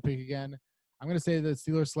first-round pick again. I'm going to say that the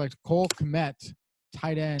Steelers select Cole Kmet,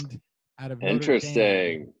 tight end out of Notre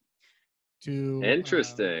Dame, to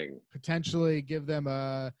potentially give them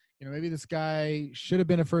maybe this guy should have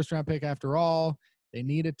been a first-round pick after all. They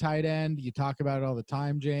need a tight end. You talk about it all the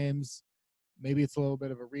time, James. Maybe it's a little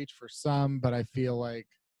bit of a reach for some, but I feel like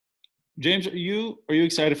James, are you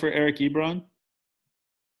excited for Eric Ebron?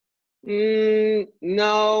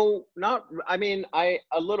 No, not. I mean, a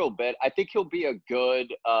little bit. I think he'll be a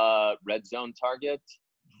good red zone target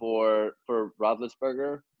for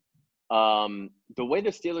Roethlisberger. The way the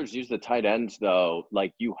Steelers use the tight ends, though,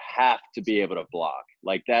 like you have to be able to block.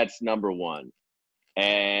 Like that's number one.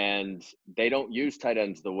 And they don't use tight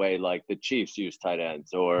ends the way like the Chiefs use tight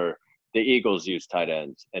ends or the Eagles use tight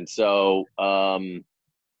ends. And so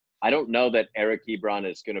I don't know that Eric Ebron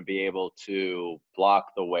is going to be able to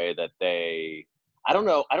block the way that I don't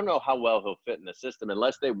know how well he'll fit in the system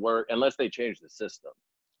unless they change the system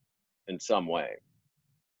in some way.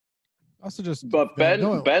 Also but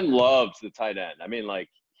Ben loves the tight end. I mean, like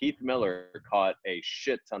Heath Miller caught a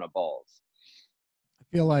shit ton of balls. I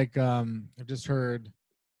feel like I've just heard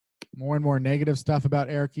more and more negative stuff about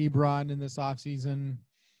Eric Ebron in this offseason.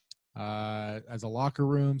 As a locker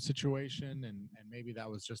room situation, and maybe that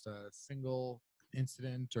was just a single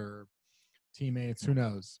incident or teammates, who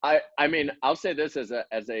knows. I mean, I'll say this as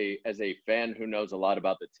a fan who knows a lot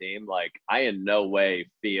about the team, like I in no way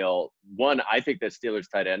feel I think the Steelers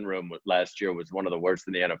tight end room last year was one of the worst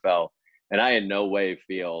in the NFL, and I in no way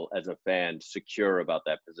feel as a fan secure about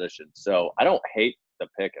that position. So I don't hate the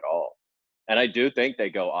pick at all, and I do think they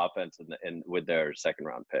go offense in with their second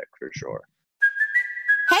round pick for sure.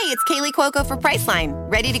 Hey, it's Kaylee Cuoco for Priceline.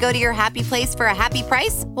 Ready to go to your happy place for a happy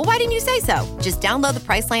price? Well, why didn't you say so? Just download the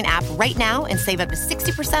Priceline app right now and save up to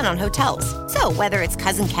 60% on hotels. So whether it's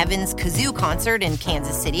Cousin Kevin's Kazoo Concert in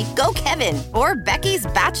Kansas City, go Kevin, or Becky's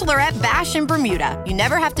Bachelorette Bash in Bermuda, you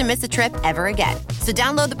never have to miss a trip ever again. So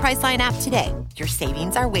download the Priceline app today. Your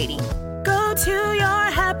savings are waiting. Go to your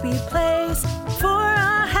happy place for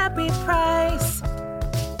a happy price.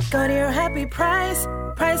 Go to your happy price,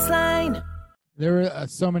 Priceline. There were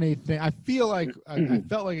so many things. I feel like I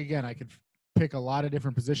felt like, again, I could pick a lot of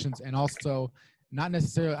different positions, and also I'm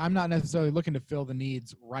not necessarily looking to fill the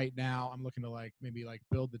needs right now. I'm looking to maybe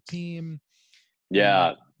build the team.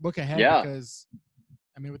 Yeah. Look ahead because,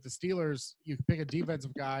 I mean, with the Steelers, you pick a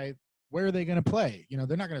defensive guy. Where are they going to play?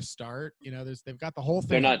 They're not going to start. They've got the whole thing.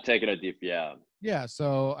 They're not taking a deep. Yeah. Yeah.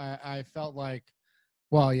 So I felt like,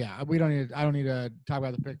 well, yeah, I don't need to talk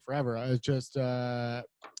about the pick forever. It's just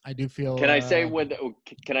I do feel. Can I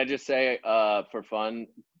just say for fun,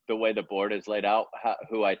 the way the board is laid out,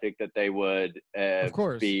 who I think that they would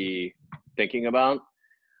be thinking about?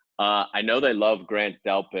 I know they love Grant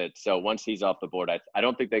Delpit, so once he's off the board, I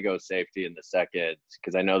don't think they go safety in the second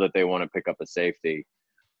because I know that they want to pick up a safety,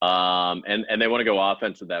 and they want to go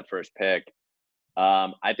offense with that first pick.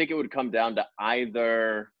 I think it would come down to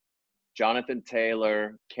either Jonathan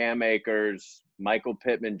Taylor, Cam Akers, Michael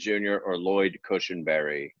Pittman Jr., or Lloyd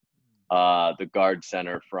Cushenberry, the guard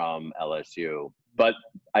center from LSU. But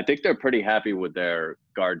I think they're pretty happy with their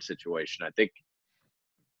guard situation. I think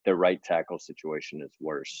their right tackle situation is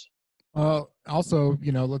worse. Also,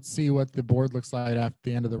 let's see what the board looks like at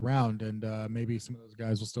the end of the round, and maybe some of those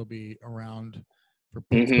guys will still be around for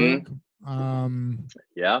Pittsburgh.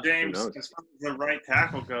 Yeah. James, as far as the right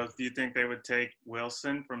tackle goes, do you think they would take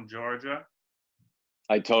Wilson from Georgia?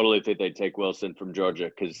 I totally think they'd take Wilson from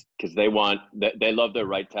Georgia because they love their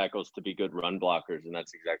right tackles to be good run blockers, and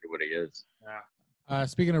that's exactly what he is. Yeah.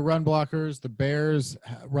 Speaking of run blockers, the Bears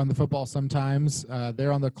run the football sometimes.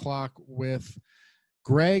 They're on the clock with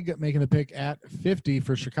Greg making the pick at 50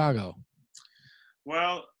 for Chicago.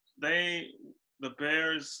 Well, the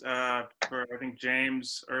Bears, for I think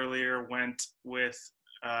James earlier, went with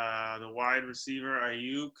the wide receiver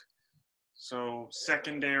Ayuk. So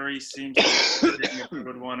secondary seems to be if we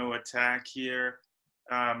would want to attack here.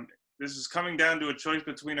 This is coming down to a choice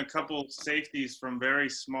between a couple safeties from very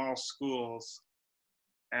small schools.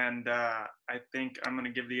 And I think I'm going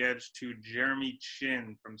to give the edge to Jeremy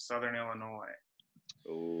Chin from Southern Illinois.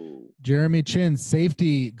 Ooh. Jeremy Chin,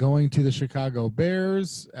 safety, going to the Chicago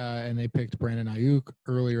Bears, and they picked Brandon Ayuk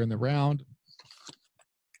earlier in the round.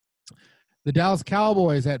 The Dallas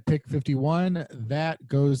Cowboys at pick 51, that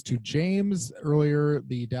goes to James. Earlier,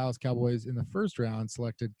 the Dallas Cowboys in the first round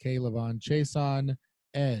selected K'Lavon Chaisson,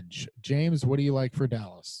 edge. James, what do you like for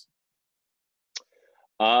Dallas?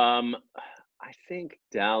 I think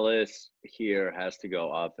Dallas here has to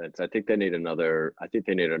go offense. I think they need another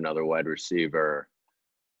wide receiver.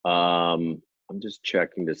 I'm just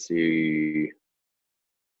checking to see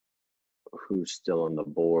who's still on the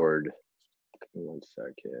board. Give me 1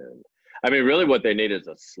 second. I mean, really what they need is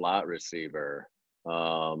a slot receiver.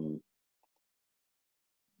 And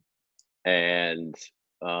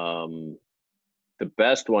the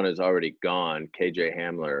best one is already gone, KJ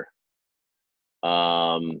Hamler.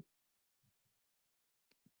 I'm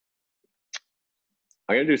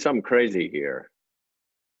going to do something crazy here.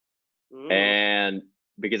 And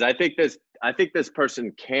because I think this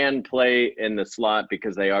person can play in the slot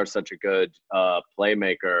because they are such a good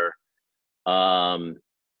playmaker.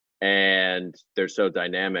 And they're so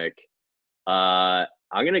dynamic. I'm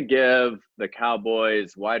going to give the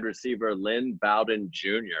Cowboys wide receiver Lynn Bowden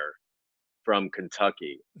Jr. from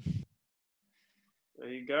Kentucky. There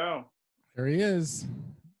you go. There he is.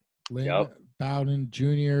 Lynn Bowden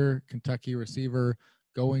Jr., Kentucky receiver,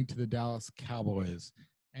 going to the Dallas Cowboys.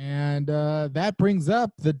 And that brings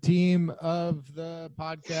up the team of the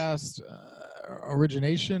podcast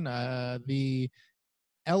origination. The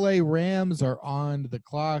LA Rams are on the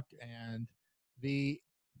clock, and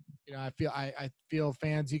I feel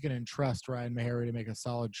fans, you can entrust Ryan Meharry to make a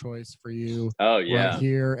solid choice for you. Oh yeah, right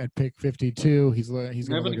here at pick 52. He's going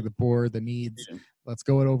to look at the board, the needs. Yeah. Let's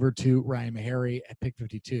go over to Ryan Meharry at pick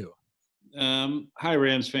 52. Hi,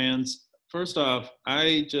 Rams fans. First off,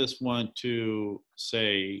 I just want to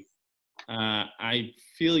say I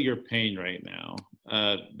feel your pain right now.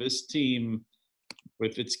 This team,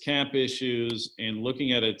 with its cap issues and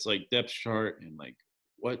looking at its like depth chart and like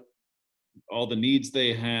what all the needs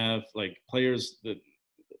they have, like players that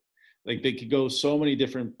like they could go so many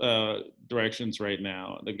different directions right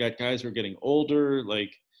now. They've got guys who are getting older.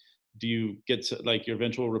 Like, do you get to like your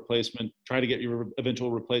eventual replacement? Try to get your eventual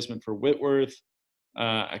replacement for Whitworth.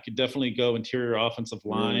 I could definitely go interior offensive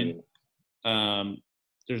line.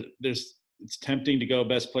 It's tempting to go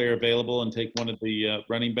best player available and take one of the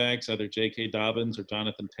running backs, either J.K. Dobbins or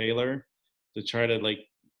Jonathan Taylor, to try to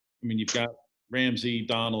you've got Ramsey,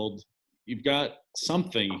 Donald, you've got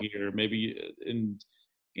something here maybe, and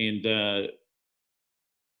the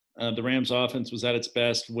Rams offense was at its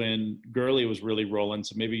best when Gurley was really rolling.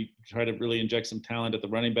 So maybe try to really inject some talent at the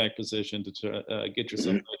running back position to get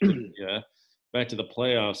yourself back to the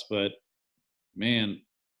playoffs. But man,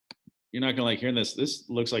 you're not gonna like hearing this. This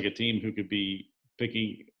looks like a team who would be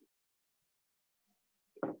picking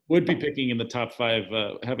in the top 5,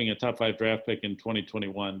 having a top 5 draft pick in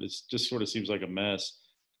 2021. This just sort of seems like a mess.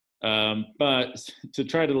 But to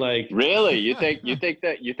try to really, you think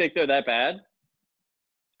they're that bad?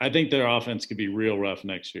 I think their offense could be real rough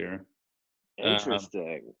next year.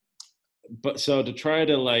 Interesting. But so to try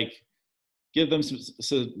to give them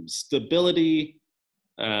some stability.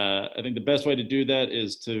 I think the best way to do that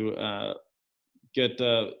is to get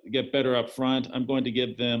better up front. I'm going to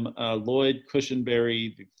give them Lloyd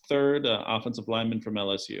Cushenberry, the third offensive lineman from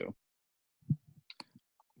LSU.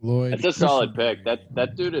 Lloyd, it's a solid pick.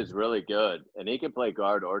 That dude is really good, and he can play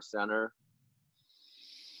guard or center.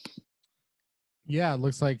 Yeah, it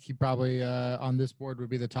looks like he probably on this board would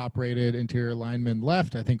be the top-rated interior lineman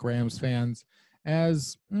left. I think Rams fans,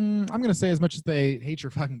 as I'm going to say, as much as they hate your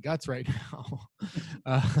fucking guts right now.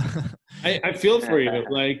 I feel for you. Who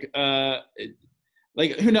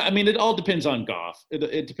knows? I mean, it all depends on Goff.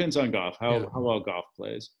 It depends on Goff, how well Goff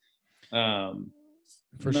plays.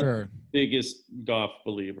 For sure. Biggest Goff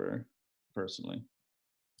believer, personally.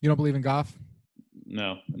 You don't believe in Goff?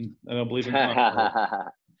 No, I don't believe in Goff.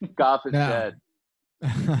 Goff is dead.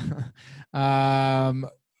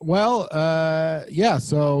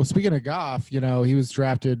 So speaking of Goff, he was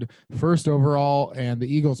drafted 1st overall, and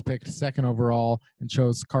the Eagles picked 2nd overall and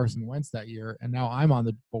chose Carson Wentz that year. And now I'm on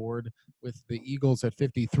the board with the Eagles at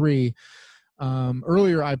 53.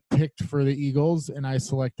 Earlier, I picked for the Eagles, and I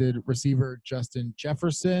selected receiver Justin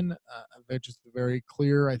Jefferson. Just very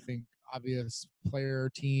clear, I think, obvious player,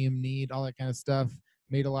 team, need, all that kind of stuff.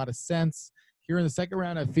 Made a lot of sense. Here in the second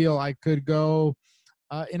round, I feel I could go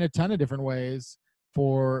in a ton of different ways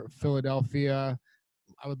for Philadelphia.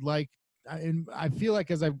 I would like I feel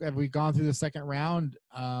like as we've gone through the second round,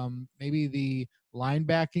 maybe the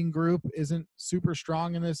linebacking group isn't super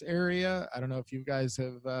strong in this area. I don't know if you guys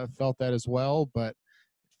have felt that as well, but it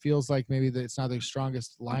feels like maybe it's not the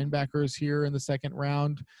strongest linebackers here in the second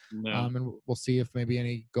round. No. And we'll see if maybe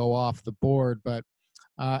any go off the board. But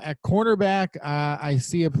at cornerback, I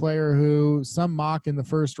see a player who some mock in the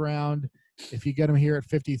first round. If you get him here at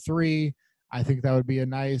 53, I think that would be a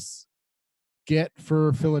nice get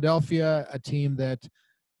for Philadelphia, a team that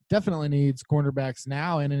definitely needs cornerbacks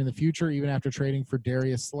now and in the future, even after trading for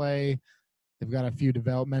Darius Slay. They've got a few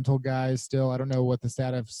developmental guys still. I don't know what the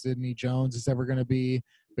stat of Sidney Jones is ever going to be,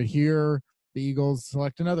 but here the Eagles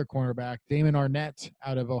select another cornerback, Damon Arnett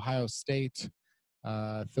out of Ohio State.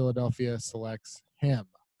 Philadelphia selects him.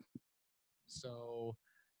 So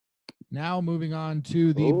now moving on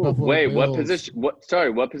to the Buffalo Bills. What position?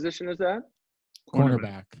 What position is that?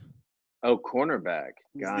 Cornerback. Oh, cornerback.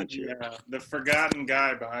 Gotcha. The forgotten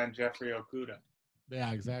guy behind Jeffrey Okudah.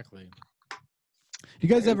 Yeah, exactly. You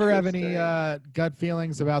guys ever have any gut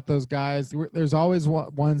feelings about those guys? There's always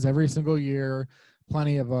ones every single year,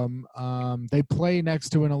 plenty of them. They play next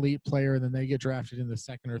to an elite player, and then they get drafted in the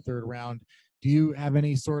second or third round. Do you have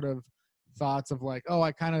any sort of thoughts of like, oh,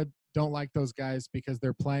 I kind of don't like those guys because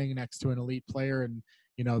they're playing next to an elite player, and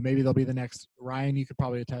maybe they'll be the next Ryan? You could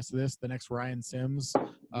probably attest to this, the next Ryan Sims.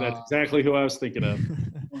 That's exactly who I was thinking of.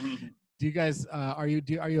 Do you guys are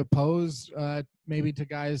you opposed maybe to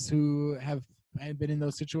guys who have been in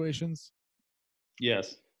those situations?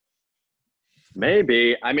 Yes.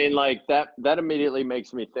 Maybe. I mean, like that immediately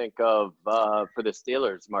makes me think of for the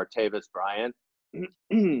Steelers, Martavis Bryant,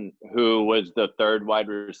 who was the third wide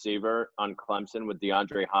receiver on Clemson with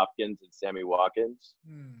DeAndre Hopkins and Sammy Watkins.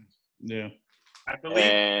 Yeah. I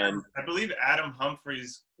believe Adam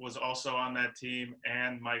Humphries was also on that team,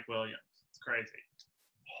 and Mike Williams. It's crazy.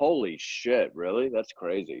 Holy shit, really? That's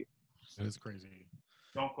crazy. That is crazy.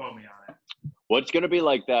 Don't quote me on it. What's going to be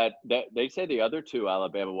like that they say the other two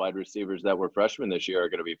Alabama wide receivers that were freshmen this year are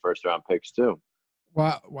going to be first-round picks too.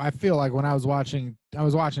 Well, I feel like when I was watching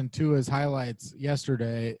Tua's highlights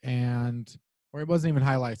yesterday, or it wasn't even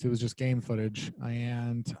highlights, it was just game footage,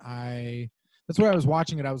 and that's where I was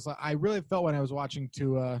watching it. I really felt when I was watching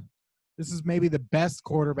Tua, this is maybe the best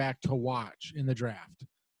quarterback to watch in the draft.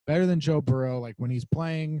 Better than Joe Burrow. Like when he's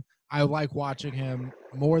playing, I like watching him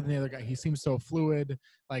more than the other guy. He seems so fluid.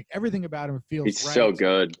 Like everything about him feels He's right. so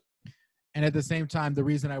good. And at the same time, the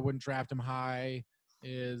reason I wouldn't draft him high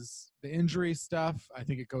is the injury stuff. I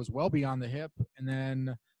think it goes well beyond the hip. And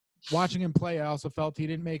then watching him play, I also felt he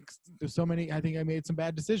didn't make so many. I think I made some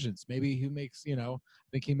bad decisions. Maybe he makes, I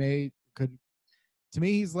think he could. To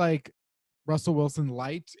me, he's like Russell Wilson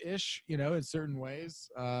light-ish, in certain ways.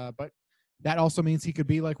 But that also means he could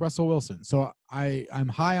be like Russell Wilson. So I'm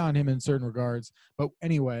high on him in certain regards. But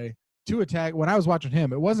anyway, when I was watching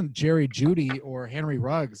him, it wasn't Jerry Jeudy or Henry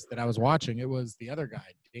Ruggs that I was watching. It was the other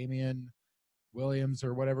guy, Damian Williams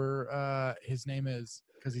or whatever his name is,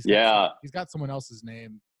 because he's got someone else's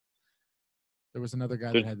name. There was another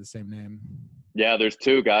guy that had the same name. Yeah, there's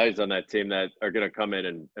two guys on that team that are going to come in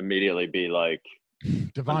and immediately be like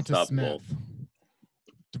Devonta Smith.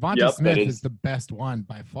 Devonta Smith is the best one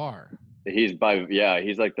by far. He's like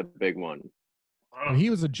the big one. When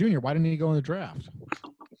he was a junior, why didn't he go in the draft?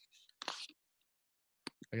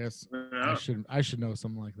 I guess I should know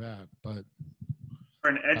something like that, but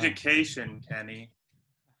for an education, Kenny.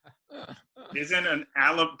 Isn't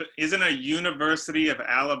a University of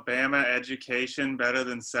Alabama education better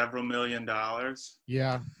than several $1 million?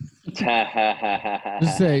 Yeah.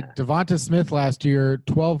 Just say Devonta Smith last year,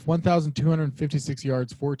 1,256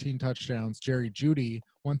 yards, 14 touchdowns. Jerry Jeudy,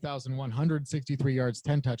 1,163 yards,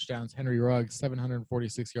 10 touchdowns. Henry Ruggs,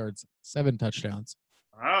 746 yards, 7 touchdowns.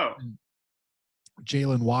 Oh. And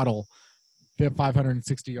Jalen Waddle,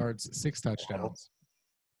 560 yards, 6 touchdowns.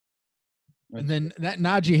 And then that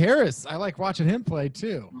Najee Harris, I like watching him play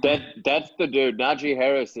too. That's the dude. Najee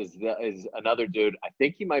Harris is another dude. I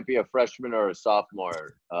think he might be a freshman or a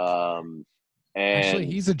sophomore. And actually,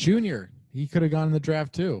 he's a junior. He could have gone in the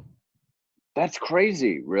draft too. That's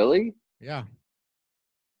crazy. Really? Yeah.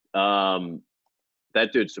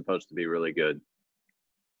 That dude's supposed to be really good.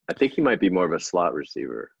 I think he might be more of a slot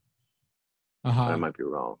receiver. I might be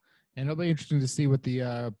wrong. And it'll be interesting to see what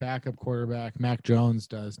the backup quarterback, Mac Jones,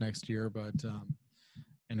 does next year. But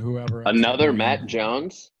and whoever else. Another Matt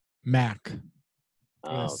Jones? Mac.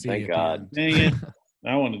 Oh, thank God. Dang it.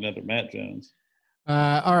 I want another Matt Jones.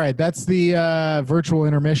 All right. That's the virtual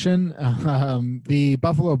intermission. The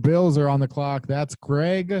Buffalo Bills are on the clock. That's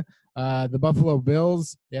Greg. The Buffalo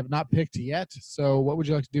Bills, they have not picked yet. So what would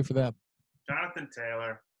you like to do for them? Jonathan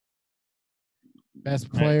Taylor.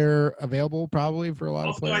 Best player available probably for a lot of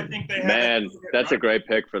Also, players. I think they have Man, that's a great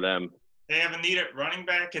pick for them. They have a need at running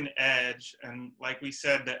back and edge, and like we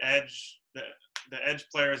said, the edge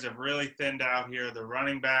players have really thinned out here. The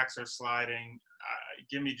running backs are sliding.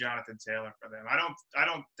 Give me Jonathan Taylor for them. I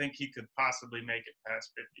don't think he could possibly make it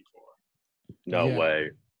past 54. No Yeah.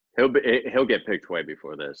 way. He'll get picked way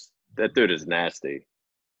before this. That dude is nasty.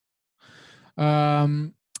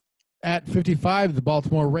 At 55, the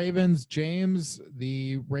Baltimore Ravens. James,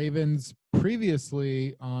 the Ravens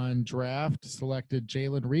previously on draft selected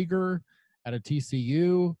Jalen Reagor at a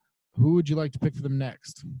TCU. Who would you like to pick for them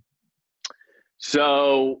next?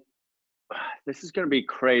 So this is going to be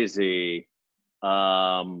crazy.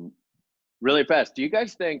 Really fast. Do you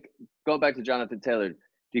guys think, going back to Jonathan Taylor, do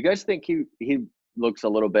you guys think he looks a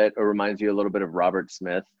little bit or reminds you a little bit of Robert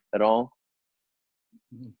Smith at all?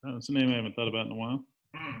 That's a name I haven't thought about in a while.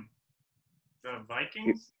 The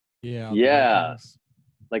Vikings? Yeah. Yeah. Vikings.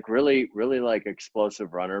 Like really, really like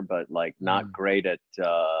explosive runner, but like not great at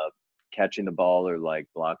catching the ball or like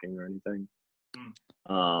blocking or anything.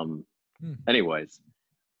 Anyways,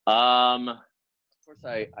 of course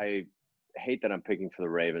I hate that I'm picking for the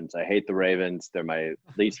Ravens. I hate the Ravens. They're my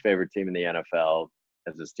least favorite team in the NFL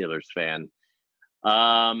as a Steelers fan.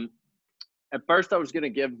 At first I was going to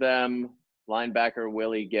give them linebacker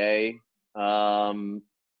Willie Gay.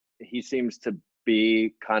 He seems to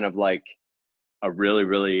be kind of like a really,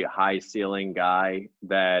 really high ceiling guy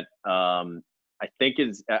that I think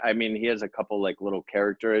he has a couple like little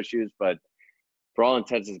character issues, but for all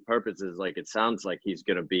intents and purposes, like it sounds like he's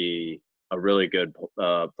going to be a really good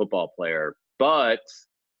football player. But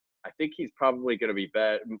I think he's probably going to be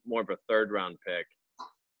more of a third-round pick.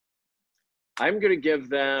 I'm going to give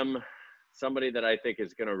them somebody that I think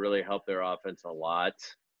is going to really help their offense a lot,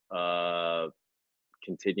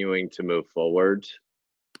 continuing to move forward.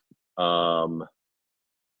 And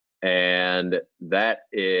that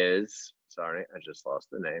is, sorry, I just lost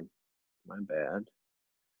the name. My bad.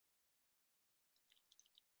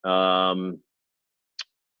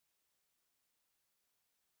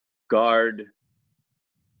 Guard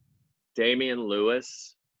Damian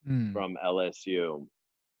Lewis from LSU.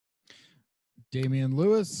 Damian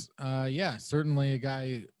Lewis, certainly a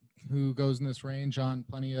guy who goes in this range on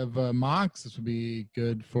plenty of mocks. This would be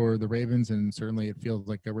good for the Ravens, and certainly it feels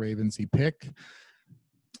like a Ravens-y pick.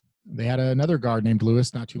 They had another guard named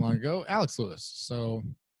Lewis not too long ago, Alex Lewis. So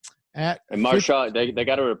and Marshawn, they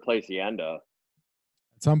got to replace Yanda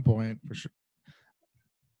at some point for sure.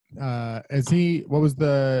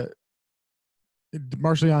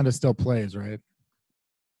 Marshall Yanda still plays, right?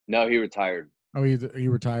 No, he retired. Oh, he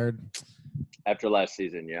retired after last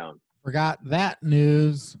season. Yeah, forgot that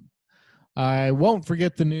news. I won't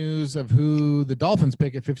forget the news of who the Dolphins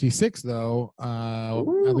pick at 56, though,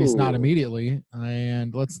 at least not immediately.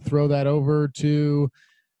 And let's throw that over to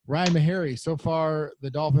Ryan Meharry. So far, the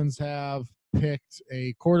Dolphins have picked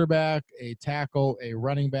a quarterback, a tackle, a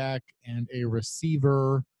running back, and a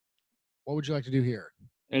receiver. What would you like to do here?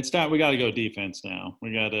 It's not. We got to go defense now.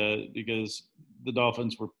 We got to, because the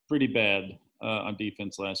Dolphins were pretty bad on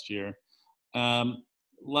defense last year.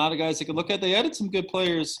 A lot of guys they could look at. They added some good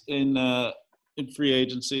players in free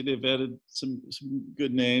agency. They've added some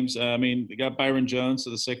good names. They got Byron Jones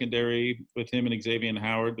to the secondary with him and Xavier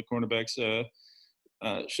Howard. The cornerbacks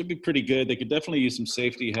should be pretty good. They could definitely use some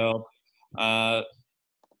safety help.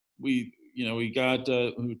 We got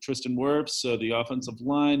Tristan Wirfs, so the offensive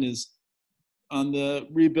line is on the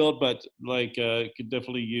rebuild, but could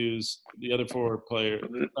definitely use the other four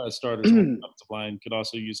starters on the offensive line. Could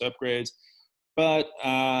also use upgrades. But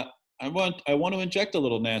I want to inject a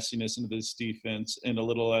little nastiness into this defense and a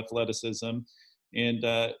little athleticism. And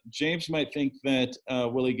James might think that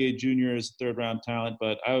Willie Gay Jr. is a third-round talent,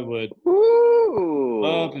 but I would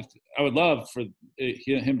love for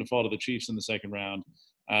him to fall to the Chiefs in the second round.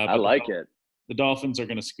 I like it. The Dolphins are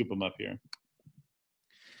going to scoop him up here.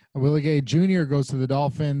 Willie Gay Jr. goes to the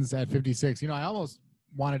Dolphins at 56. I almost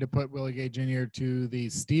wanted to put Willie Gay Jr. to the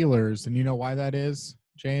Steelers, and you know why that is,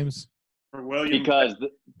 James? For William.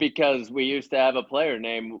 Because we used to have a player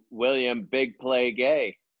named William Big Play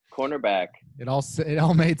Gay, cornerback. It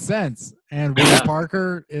all made sense. And Will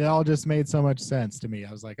Parker, it all just made so much sense to me.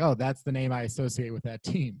 I was like, oh, that's the name I associate with that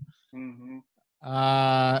team. Mm-hmm.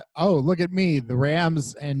 Look at me. The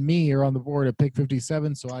Rams and me are on the board at pick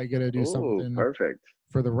 57, so I got to do something perfect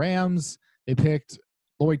for the Rams. They picked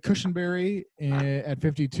Lloyd Cushenberry at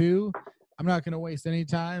 52. I'm not going to waste any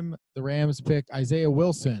time. The Rams pick Isaiah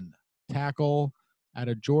Wilson, tackle out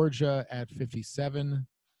of Georgia at 57.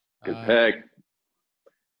 Good pick.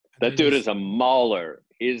 That dude is a mauler.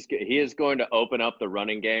 he is going to open up the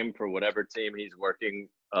running game for whatever team he's working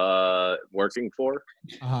for.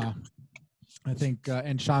 I think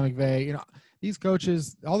and Sean McVay, you know, these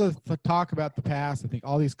coaches, all the talk about the past, I think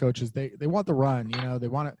all these coaches, they want the run, you know, they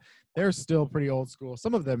want it. They're still pretty old school.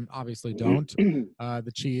 Some of them obviously don't.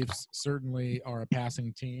 The Chiefs certainly are a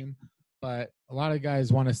passing team, but a lot of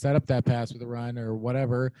guys want to set up that pass with a run or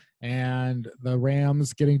whatever. And the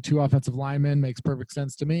Rams getting 2 offensive linemen makes perfect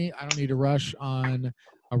sense to me. I don't need to rush on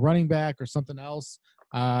a running back or something else.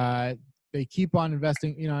 They keep on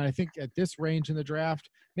investing, you know, and I think at this range in the draft,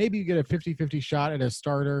 maybe you get a 50-50 shot at a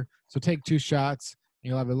starter. So take 2 shots and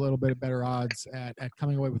you'll have a little bit better odds at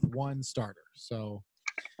coming away with 1 starter. So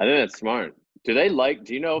I think that's smart. Do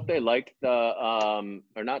you know if they like the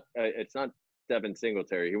or not? It's not Devin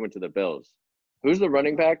Singletary. He went to the Bills. Who's the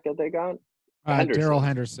running back that they got? Darrell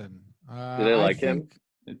Henderson. Do they like him?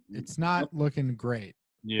 It's not looking great.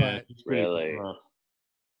 Yeah, really.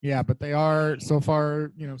 Yeah, but they are so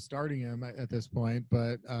far, you know, starting him at this point.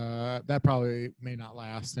 But that probably may not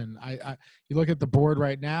last. And you look at the board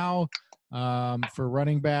right now for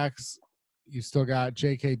running backs. You still got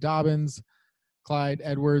J.K. Dobbins, Clyde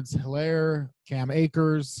Edwards-Helaire, Cam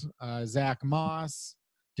Akers, Zach Moss,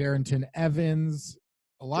 Darrington Evans.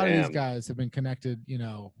 A lot of these guys have been connected, you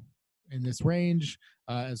know, in this range,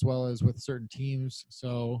 as well as with certain teams.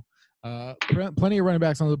 So plenty of running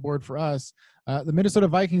backs on the board for us. The Minnesota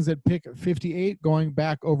Vikings at pick 58, going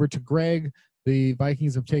back over to Greg. The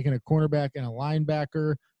Vikings have taken a cornerback and a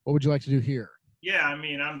linebacker. What would you like to do here? Yeah, I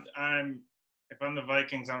mean, if I'm the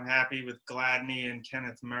Vikings, I'm happy with Gladney and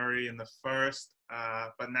Kenneth Murray in the first.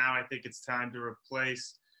 But now I think it's time to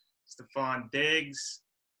replace Stephon Diggs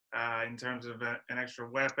in terms of an extra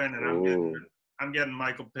weapon, and I'm getting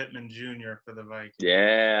Michael Pittman Jr. for the Vikings.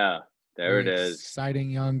 Yeah, there it is. Exciting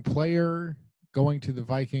young player going to the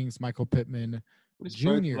Vikings, Michael Pittman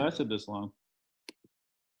Jr. Lasted this long.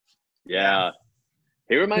 Yeah,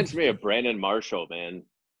 he reminds me of Brandon Marshall, man.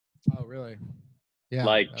 Oh, really? Yeah,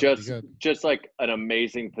 like just like an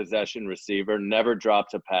amazing possession receiver, never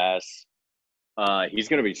drops a pass. He's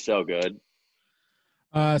going to be so good.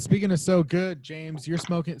 Speaking of so good, James, you're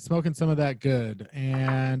smoking some of that good,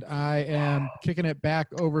 and I am kicking it back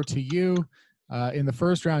over to you. In the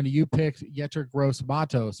first round, you picked Yetur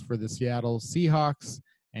Gross-Matos for the Seattle Seahawks,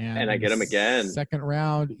 and I get him again. Second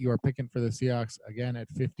round, you are picking for the Seahawks again at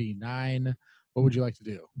 59. What would you like to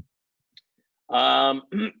do? So I'm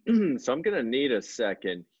going to need a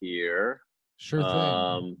second here. Sure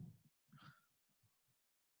thing.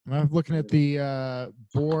 I'm looking at the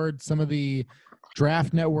board, some of the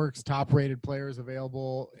Draft Network's top-rated players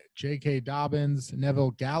available: J.K. Dobbins,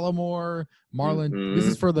 Neville Gallimore, Marlon. This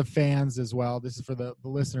is for the fans as well. This is for the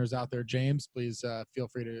listeners out there. James, please feel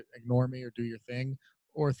free to ignore me or do your thing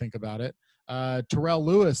or think about it. Terrell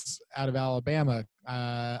Lewis out of Alabama,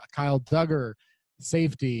 Kyle Duggar,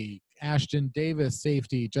 safety, Ashton Davis,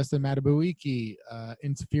 safety, Justin Matabuiki,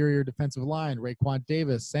 inferior defensive line, Raekwon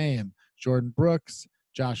Davis, same, Jordan Brooks,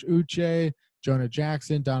 Josh Uche, Jonah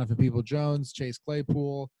Jackson, Donovan Peoples-Jones, Chase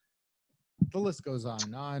Claypool. The list goes on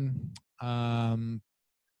and on.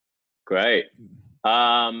 Great.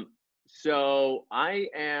 So I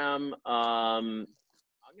am I'm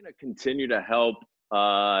going to continue to help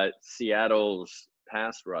Seattle's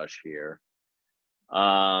pass rush here.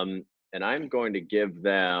 And I'm going to give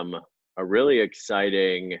them a really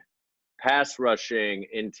exciting pass rushing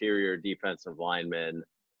interior defensive lineman.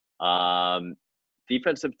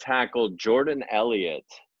 Defensive tackle Jordan Elliott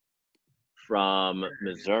from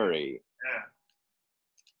Missouri.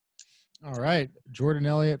 Yeah. All right. Jordan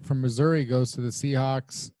Elliott from Missouri goes to the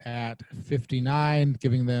Seahawks at 59,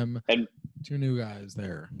 giving them 2 new guys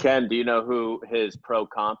there. Ken, do you know who his pro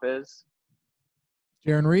comp is?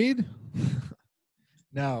 Jaron Reed?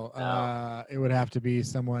 No. It would have to be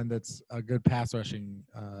someone that's a good pass rushing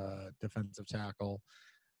defensive tackle.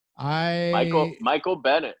 Michael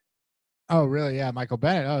Bennett. Oh, really? Yeah, Michael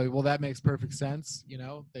Bennett. Oh, well, that makes perfect sense. You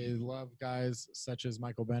know, they love guys such as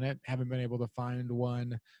Michael Bennett. Haven't been able to find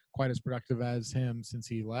one quite as productive as him since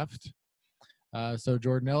he left. So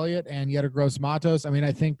Jordan Elliott and Yetur Gross-Matos. I mean,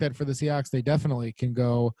 I think that for the Seahawks, they definitely can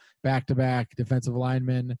go back-to-back defensive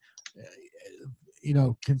linemen, you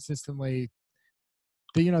know, consistently.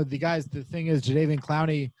 The guys, the thing is, Jadeveon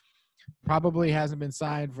Clowney probably hasn't been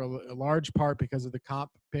signed for a large part because of the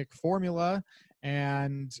comp pick formula.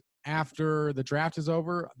 And after the draft is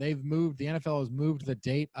over, the NFL has moved the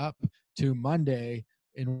date up to Monday,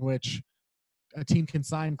 in which a team can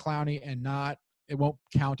sign Clowney and it won't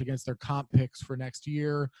count against their comp picks for next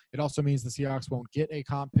year. It also means the Seahawks won't get a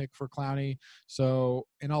comp pick for Clowney. So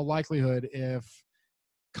in all likelihood, if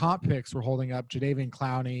comp picks were holding up, Jadeveon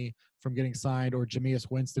Clowney from getting signed or Jameis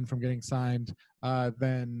Winston from getting signed,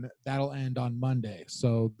 then that'll end on Monday.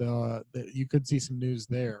 So you could see some news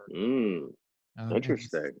there.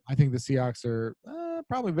 Interesting. I think the Seahawks are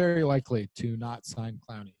probably very likely to not sign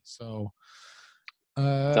Clowney. So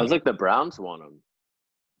sounds like the Browns want him.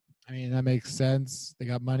 I mean, that makes sense. They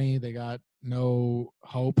got money. They got no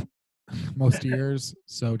hope most years.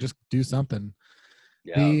 So just do something.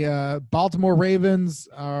 Yeah. The Baltimore Ravens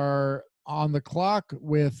are on the clock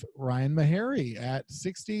with Ryan Meharry at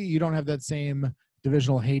 60. You don't have that same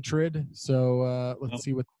divisional hatred. So let's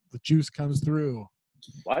see what the juice comes through.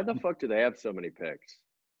 Why the fuck do they have so many picks?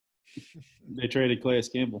 They traded Calais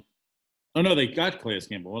Campbell. Oh no, they got Calais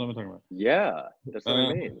Campbell. What am I talking about? Yeah, that's what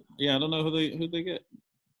I mean. Yeah, I don't know who they get.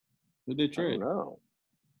 Who they trade? I don't know.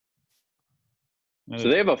 So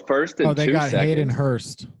they have a first and 2 they got seconds. Hayden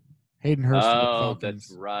Hurst. Hayden Hurst. Oh,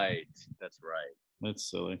 that's right. That's right. That's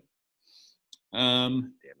silly.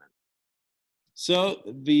 Damn it. So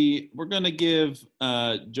we're gonna give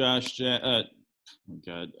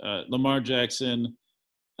Lamar Jackson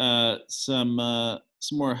some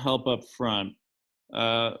more help up front.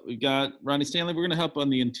 We got Ronnie Stanley. We're gonna help on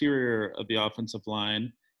the interior of the offensive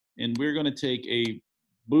line, and we're gonna take a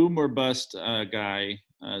boom or bust guy,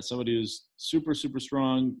 somebody who's super, super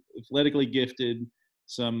strong, athletically gifted,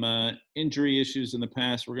 some injury issues in the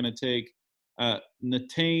past. We're going to take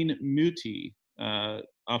Netane Muti,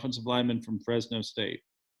 offensive lineman from Fresno State.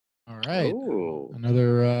 All right. Ooh.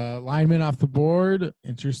 Another lineman off the board.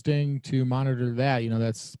 Interesting to monitor that.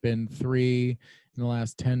 That's been 3 in the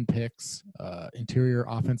last 10 picks, interior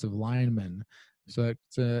offensive lineman. So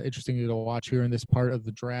it's interesting to watch here in this part of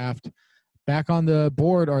the draft. Back on the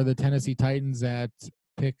board are the Tennessee Titans at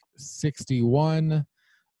pick 61.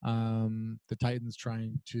 The Titans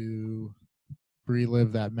trying to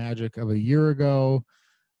relive that magic of a year ago.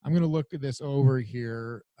 I'm going to look at this over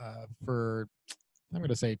here for, I'm going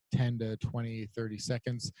to say 10 to 20, 30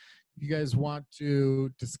 seconds. You guys want to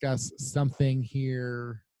discuss something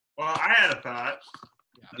here? Well, I had a thought.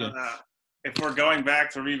 Yeah. If we're going back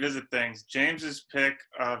to revisit things, James's pick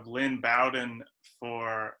of Lynn Bowden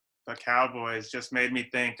for the Cowboys just made me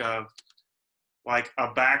think of like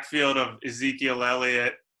a backfield of Ezekiel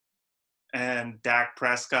Elliott and Dak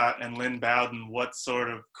Prescott and Lynn Bowden. What sort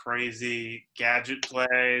of crazy gadget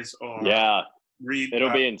plays or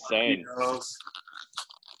it'll be insane.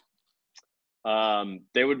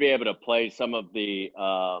 They would be able to play some of the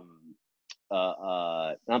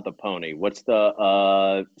not the pony. What's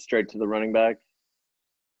the straight to the running back?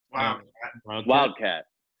 Wildcat.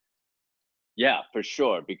 Yeah, for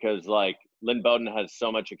sure. Because like Lynn Bowden has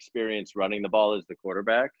so much experience running the ball as the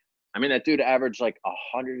quarterback. I mean, that dude averaged like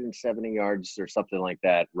 170 yards or something like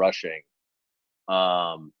that rushing.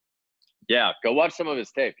 Yeah, go watch some of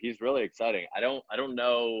his tape. He's really exciting. I don't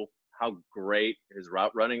know how great his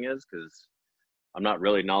route running is because I'm not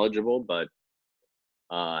really knowledgeable, but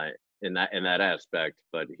in that aspect.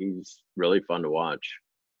 But he's really fun to watch.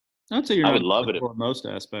 I'd say I would love it in most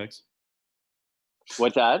aspects.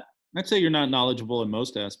 What's that? I'd say you're not knowledgeable in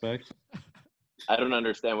most aspects. I don't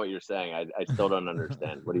understand what you're saying. I still don't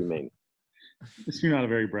understand. What do you mean? You're not a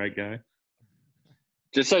very bright guy.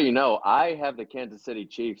 Just so you know, I have the Kansas City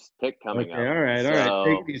Chiefs pick coming up. All right.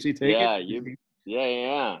 Take it easy.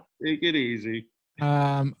 Yeah. Take it easy.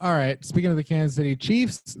 All right. Speaking of the Kansas City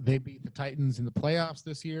Chiefs, they beat the Titans in the playoffs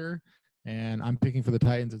this year, and I'm picking for the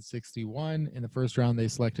Titans at 61. In the first round, they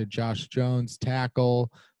selected Josh Jones, tackle,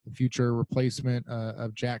 the future replacement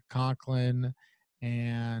of Jack Conklin.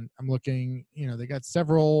 And I'm looking, they got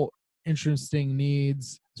several interesting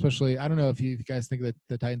needs, especially, I don't know if you guys think that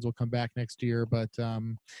the Titans will come back next year, but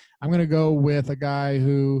I'm going to go with a guy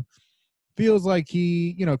who feels like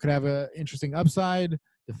he, could have an interesting upside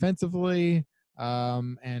defensively,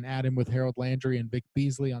 and add him with Harold Landry and Vic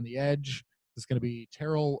Beasley on the edge. It's going to be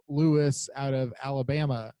Terrell Lewis out of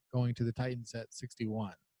Alabama going to the Titans at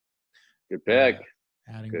 61. Good pick.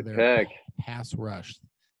 Adding Good to their pick. pass rush.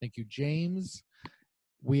 Thank you, James.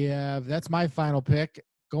 That's my final pick.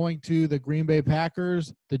 Going to the Green Bay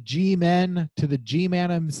Packers, the G-Men to the G-Man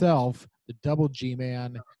himself, the double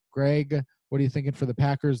G-Man. Greg, what are you thinking for the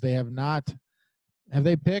Packers? Have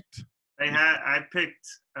they picked? I picked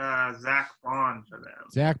Zach Bond for them.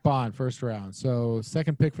 Zach Bond, first round. So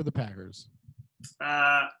second pick for the Packers.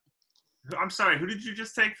 I'm sorry, who did you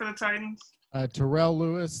just take for the Titans? Terrell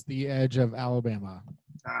Lewis, the edge of Alabama.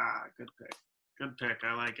 Good pick. Good pick.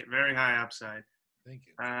 I like it. Very high upside. Thank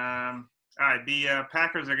you. All right, the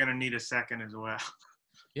Packers are going to need a second as well.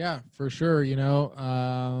 Yeah, for sure.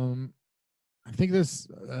 I think this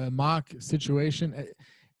mock situation,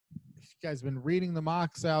 guys been reading the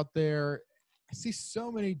mocks out there. I see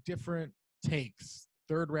so many different takes.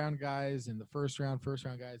 Third round guys in the first round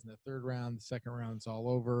guys in the third round, the second round's all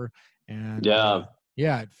over. And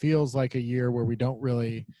yeah, it feels like a year where we don't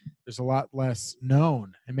really, there's a lot less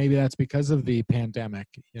known. And maybe that's because of the pandemic,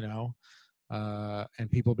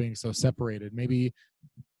 and people being so separated.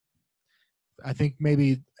 I think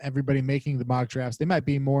maybe everybody making the mock drafts, they might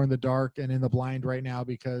be more in the dark and in the blind right now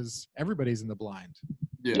because everybody's in the blind.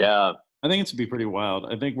 Yeah. I think it's going to be pretty wild.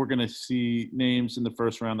 I think we're going to see names in the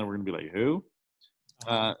first round that we're going to be like, who?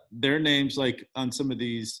 Their names, like on some of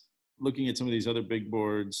these, looking at some of these other big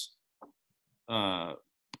boards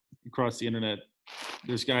across the internet,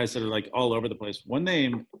 there's guys that are like all over the place. One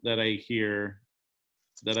name that I hear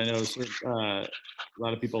that I know a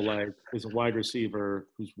lot of people like is a wide receiver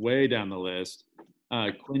who's way down the list,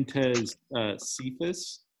 Quintez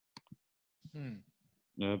Cephas.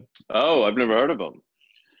 Oh, I've never heard of him.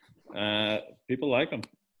 People like him.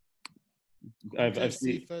 I've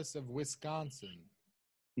Cephas of Wisconsin.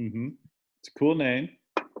 Mm-hmm. It's a cool name.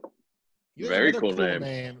 Very cool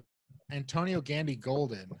name. Antonio Gandy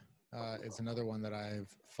Golden is another one that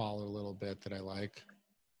I've followed a little bit that I like.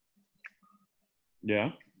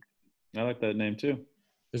 Yeah, I like that name too.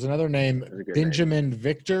 There's another name, Benjamin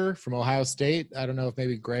Victor from Ohio State. I don't know if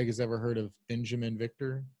maybe Greg has ever heard of Benjamin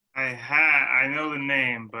Victor. I know the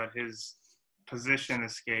name, but his position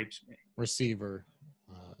escapes me. Receiver.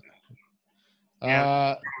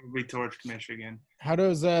 Probably torched Michigan. How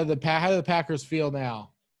does how do the Packers feel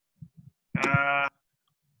now?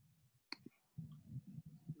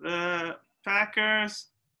 The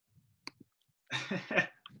Packers.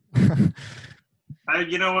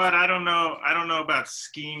 You know what? I don't know about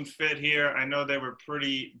scheme fit here. I know they were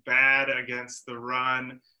pretty bad against the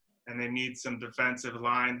run, and they need some defensive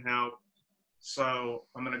line help. So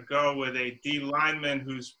I'm going to go with a D lineman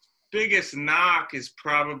whose biggest knock is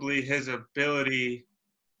probably his ability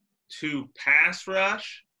to pass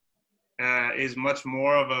rush. Is much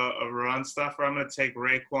more of a run stuffer. I'm going to take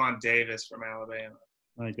Raekwon Davis from Alabama.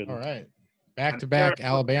 My goodness. All right. Back-to-back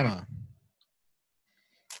Alabama.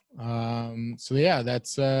 So yeah,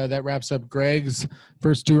 that wraps up Greg's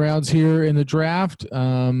first 2 rounds here in the draft.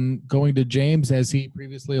 Going to James, as he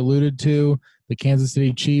previously alluded to, the Kansas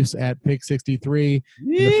City Chiefs at pick 63 in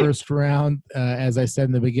the first round. As I said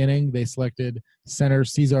in the beginning, they selected center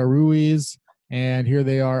Cesar Ruiz, and here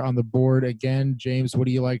they are on the board again. James, what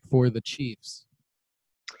do you like for the Chiefs?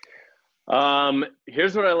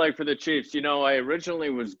 Here's what I like for the Chiefs. I originally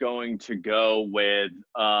was going to go with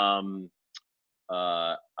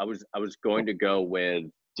I was going to go with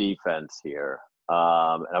defense here,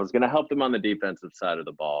 and I was going to help them on the defensive side of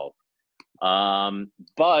the ball.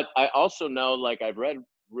 But I also know, like, I've read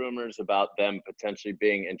rumors about them potentially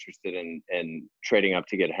being interested in trading up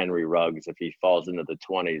to get Henry Ruggs if he falls into the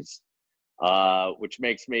 20s, which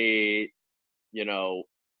makes me,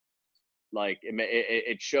 like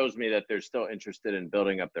it shows me that they're still interested in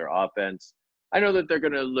building up their offense. I know that they're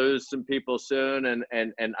going to lose some people soon, and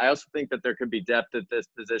I also think that there could be depth at this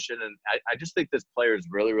position, and I just think this player is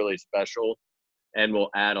really, really special and will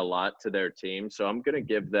add a lot to their team. So I'm going to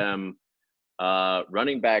give them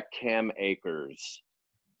running back Cam Akers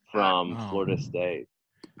from Florida State.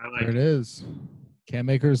 There it is. Cam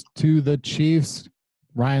Akers to the Chiefs.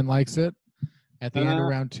 Ryan likes it at the end of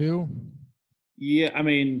round 2. Yeah, I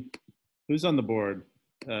mean, who's on the board?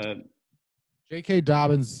 J.K.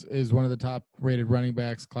 Dobbins is one of the top-rated running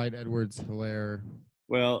backs. Clyde Edwards-Helaire.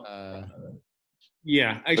 Well,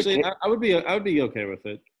 yeah. Actually, I would be okay with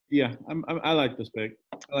it. Yeah, I like this pick.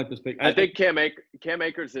 I think Cam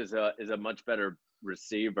Akers is a much better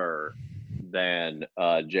receiver than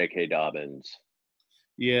J.K. Dobbins.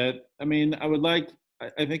 Yeah, I mean, I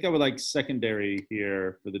think I would like secondary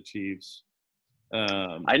here for the Chiefs.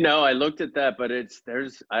 I know. I looked at that, but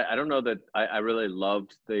I don't know that I really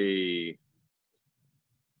loved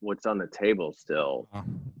what's on the table still.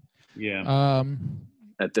 Yeah.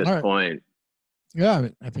 At this point. Yeah,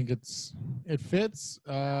 I think it fits.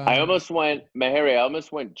 I almost went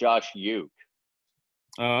Josh Uke.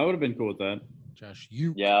 I would have been cool with that. Josh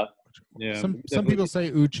Uke. Yeah. Yeah. Some people say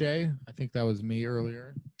Uche. I think that was me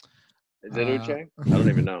earlier. Is it Uche? I don't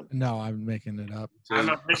even know. No, I'm making it up. I'm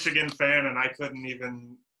a Michigan fan, and I couldn't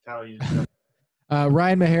even tell you.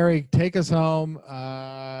 Ryan Meharry, take us home.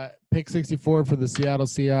 Pick 64 for the Seattle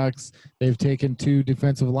Seahawks. They've taken 2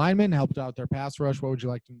 defensive linemen, helped out their pass rush. What would you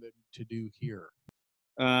like them to do here?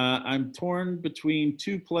 I'm torn between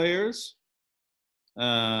 2 players.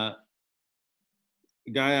 A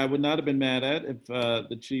guy I would not have been mad at if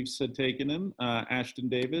the Chiefs had taken him, Ashton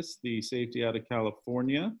Davis, the safety out of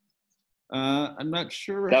California. I'm not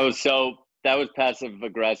sure. That was passive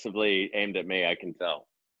aggressively aimed at me. I can tell.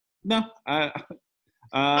 No,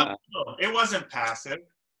 No, it wasn't passive.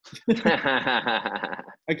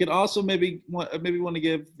 I could also maybe want to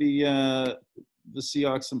give the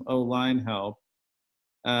Seahawks some O-line help.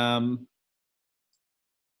 And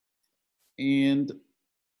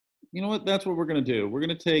you know what? That's what we're going to do. We're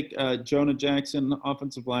going to take Jonah Jackson,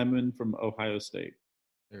 offensive lineman from Ohio State.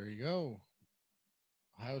 There you go.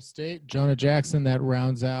 Ohio State, Jonah Jackson, that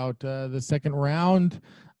rounds out the second round.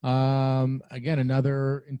 Again,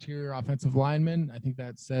 another interior offensive lineman. I think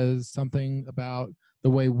that says something about the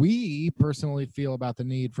way we personally feel about the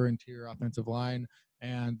need for interior offensive line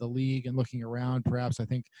and the league and looking around. Perhaps I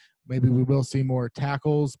think maybe we will see more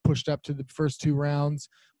tackles pushed up to the first two rounds.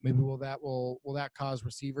 Maybe will that cause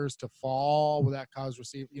receivers to fall? Will that cause will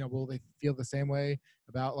they feel the same way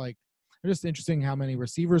about it's just interesting how many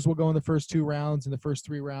receivers will go in the first two rounds, in the first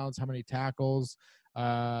three rounds, how many tackles.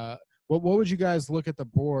 What would you guys look at the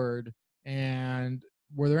board, and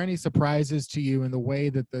were there any surprises to you in the way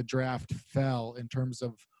that the draft fell in terms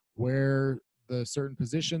of where the certain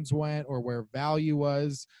positions went or where value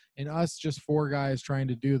was, and us just four guys trying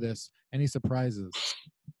to do this? Any surprises?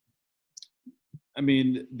 I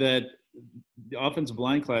mean, that the offensive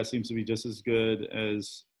line class seems to be just as good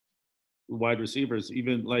as wide receivers,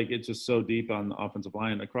 even it's just so deep on the offensive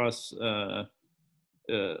line across at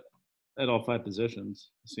all five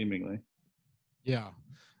positions, seemingly. Yeah.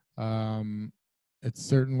 It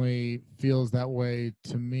certainly feels that way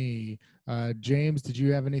to me. James, did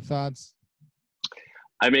you have any thoughts?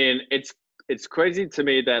 I mean, it's crazy to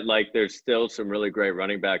me that there's still some really great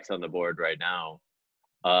running backs on the board right now.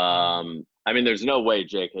 I mean, there's no way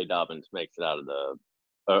J.K. Dobbins makes it out of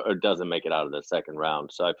or doesn't make it out of the second round.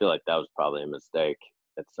 So I feel like that was probably a mistake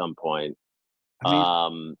at some point. I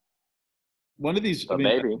mean, one of these,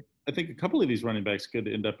 maybe. I think a couple of these running backs could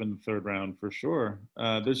end up in the third round for sure.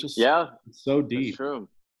 There's just so deep. That's true.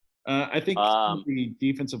 I think the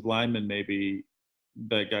defensive lineman maybe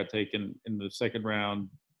that got taken in the second round,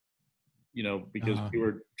 because we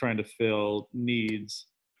were trying to fill needs.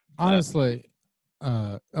 Honestly,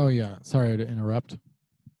 sorry to interrupt.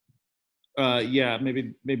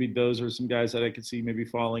 Maybe those are some guys that I could see maybe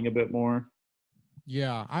falling a bit more.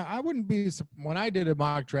 Yeah, I wouldn't be when I did a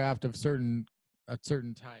mock draft of a certain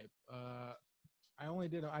type. I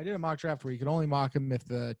did a mock draft where you could only mock him if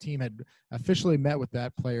the team had officially met with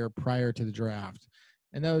that player prior to the draft,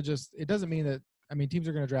 and that was it doesn't mean that. I mean, teams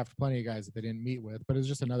are going to draft plenty of guys that they didn't meet with, but it was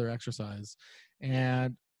just another exercise.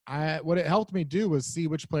 And what it helped me do was see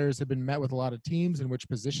which players had been met with a lot of teams and which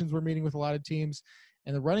positions were meeting with a lot of teams.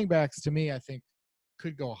 And the running backs, to me, I think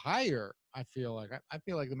could go higher. I feel like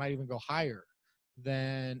they might even go higher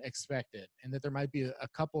than expected, and that there might be a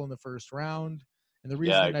couple in the first round. And the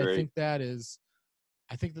reason I think that is,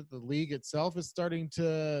 I think that the league itself is starting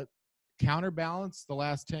to counterbalance the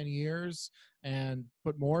last 10 years and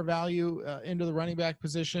put more value into the running back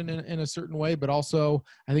position in a certain way. But also,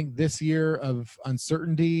 I think this year of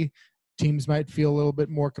uncertainty, teams might feel a little bit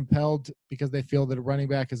more compelled because they feel that a running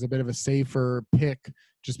back is a bit of a safer pick.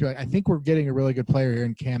 Just be like, I think we're getting a really good player here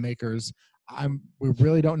in Cam Akers. We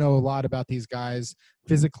really don't know a lot about these guys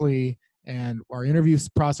physically, and our interview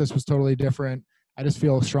process was totally different. I just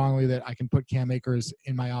feel strongly that I can put Cam Akers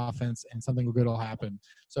in my offense and something good will happen.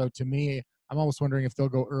 So to me, I'm almost wondering if they'll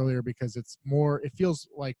go earlier because it feels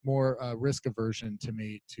like more risk aversion to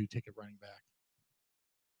me to take a running back.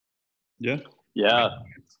 Yeah.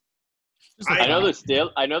 I know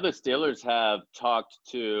the Steelers have talked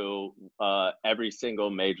to every single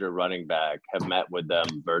major running back, have met with them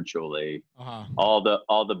virtually, all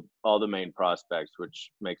the main prospects,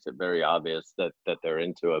 which makes it very obvious that they're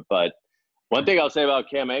into it. But one thing I'll say about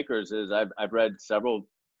Cam Akers is I've read several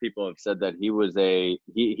people have said that he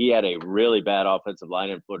had a really bad offensive line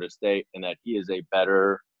in Florida State, and that he is a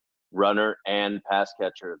better runner and pass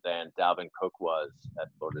catcher than Dalvin Cook was at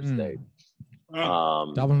Florida State.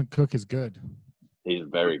 Dalvin Cook is good. He's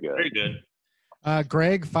very good. Very good.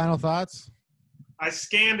 Greg, final thoughts? I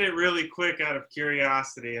scanned it really quick out of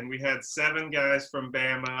curiosity, and we had 7 guys from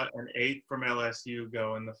Bama and 8 from LSU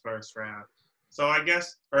go in the first round. So I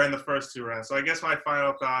guess, or in the first 2 rounds. So I guess my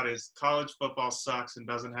final thought is college football sucks and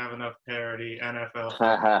doesn't have enough parity. NFL.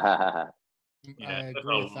 I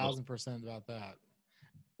agree 1,000% about that.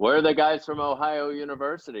 Where are the guys from Ohio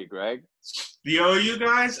University, Greg? The OU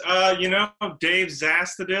guys, Dave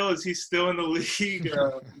Zastudil, is he still in the league?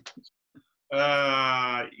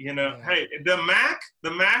 Hey,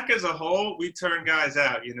 the MAC as a whole, we turn guys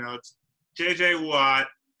out. It's J.J. Watt,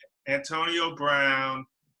 Antonio Brown,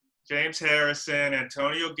 James Harrison,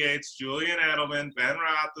 Antonio Gates, Julian Edelman, Ben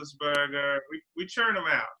Roethlisberger. We churn them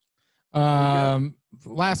out.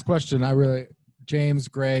 Last question. James,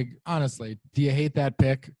 Greg, honestly, do you hate that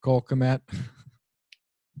pick, Cole Kmet?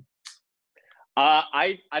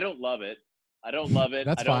 I don't love it. I don't love it.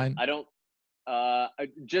 That's fine. I don't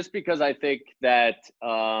just because I think that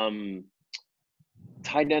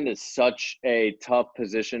tight end is such a tough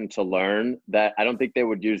position to learn that I don't think they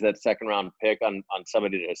would use that second round pick on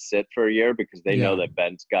somebody to sit for a year because they know that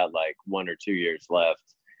Ben's got like 1 or 2 years left.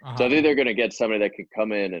 So I think they're going to get somebody that could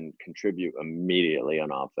come in and contribute immediately on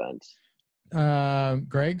offense.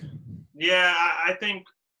 Greg? Yeah, I think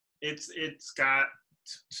it's got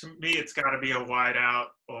to be a wide out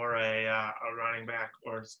or a running back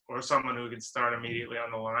or someone who can start immediately on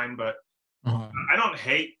the line. But I don't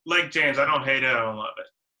hate, like James, I don't hate it. I don't love it.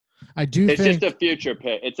 It's just a future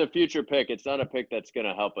pick. It's a future pick. It's not a pick that's going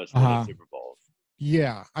to help us win a Super Bowl.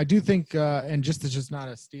 Yeah, I do think, and it's just not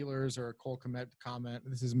a Steelers or a Cole Kmet comment.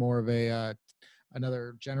 This is more of a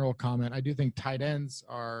another general comment. I do think tight ends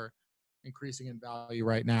are increasing in value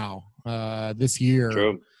right now. This year,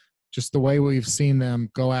 True. Just the way we've seen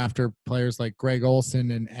them go after players like Greg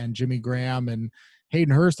Olsen and Jimmy Graham and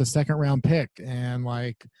Hayden Hurst, a second-round pick, and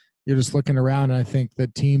like you're just looking around, and I think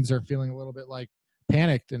that teams are feeling a little bit like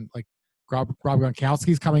panicked, and like Rob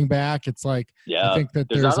Gronkowski's coming back. It's like I think that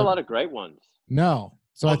there's not a lot of great ones. No.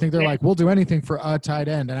 So I think they're like, we'll do anything for a tight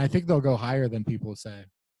end. And I think they'll go higher than people say.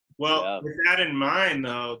 Well, with that in mind,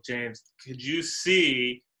 though, James, could you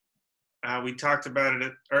see we talked about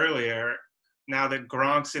it earlier. Now that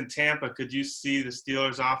Gronk's in Tampa, could you see the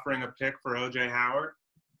Steelers offering a pick for O.J. Howard?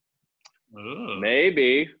 Ooh.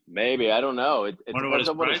 Maybe. I don't know. It depends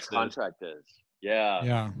on what his contract is. Yeah.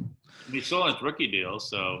 Yeah. He's still on his rookie deal,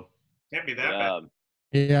 so. Can't be that bad.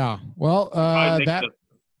 Yeah. Well,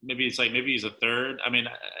 maybe he's a third. I mean,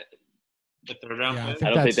 the third round pick. I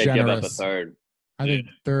don't think they'd give up a third. I think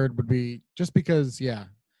third would be just because,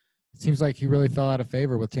 it seems like he really fell out of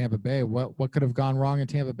favor with Tampa Bay. What could have gone wrong in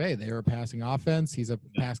Tampa Bay? They were a passing offense. He's a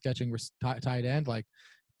pass-catching tight end. Like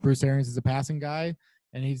Bruce Arians is a passing guy,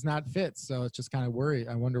 and he's not fit. So it's just kind of worried.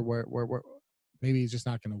 I wonder where maybe he's just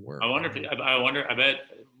not going to work. I bet it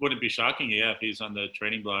wouldn't be shocking, if he's on the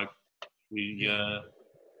trading block. For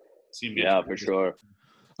sure.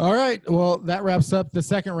 All right. Well, that wraps up the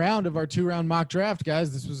second round of our 2-round mock draft,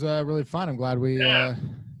 guys. This was really fun. I'm glad we got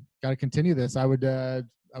to continue this. I would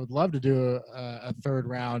love to do a third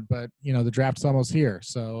round, but the draft's almost here,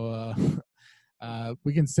 so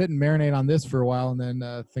we can sit and marinate on this for a while and then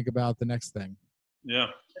think about the next thing. Yeah.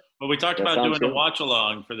 Well, we talked about doing a watch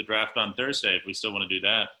along for the draft on Thursday. If we still want to do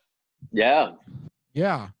that. Yeah.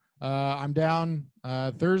 Yeah. I'm down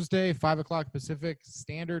Thursday, 5:00 Pacific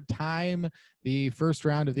Standard Time, the first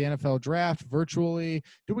round of the NFL draft virtually.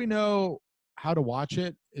 Do we know how to watch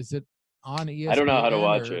it? Is it on ESPN? I don't know how to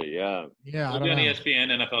watch it. Yeah. Yeah. It'll be on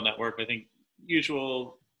ESPN, NFL Network. I think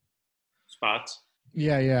usual spots.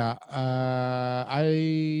 Yeah.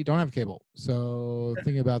 I don't have cable, so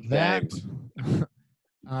thinking about that.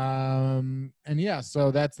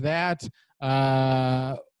 So that's that.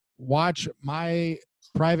 Watch my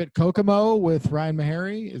private Kokomo with Ryan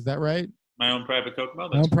Meharry. Is that right? My own private Kokomo.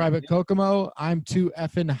 My own private Kokomo. I'm Too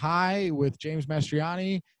Effin' High with James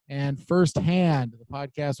Mastriani, and Firsthand, the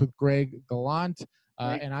podcast with Greg Gallant.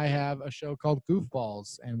 And I have a show called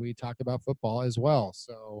Goofballs, and we talk about football as well.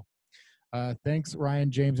 So thanks,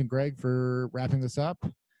 Ryan, James, and Greg, for wrapping this up.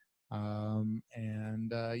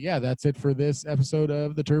 That's it for this episode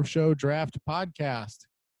of the Turf Show Draft Podcast.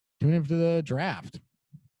 Tune in for the draft.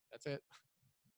 That's it.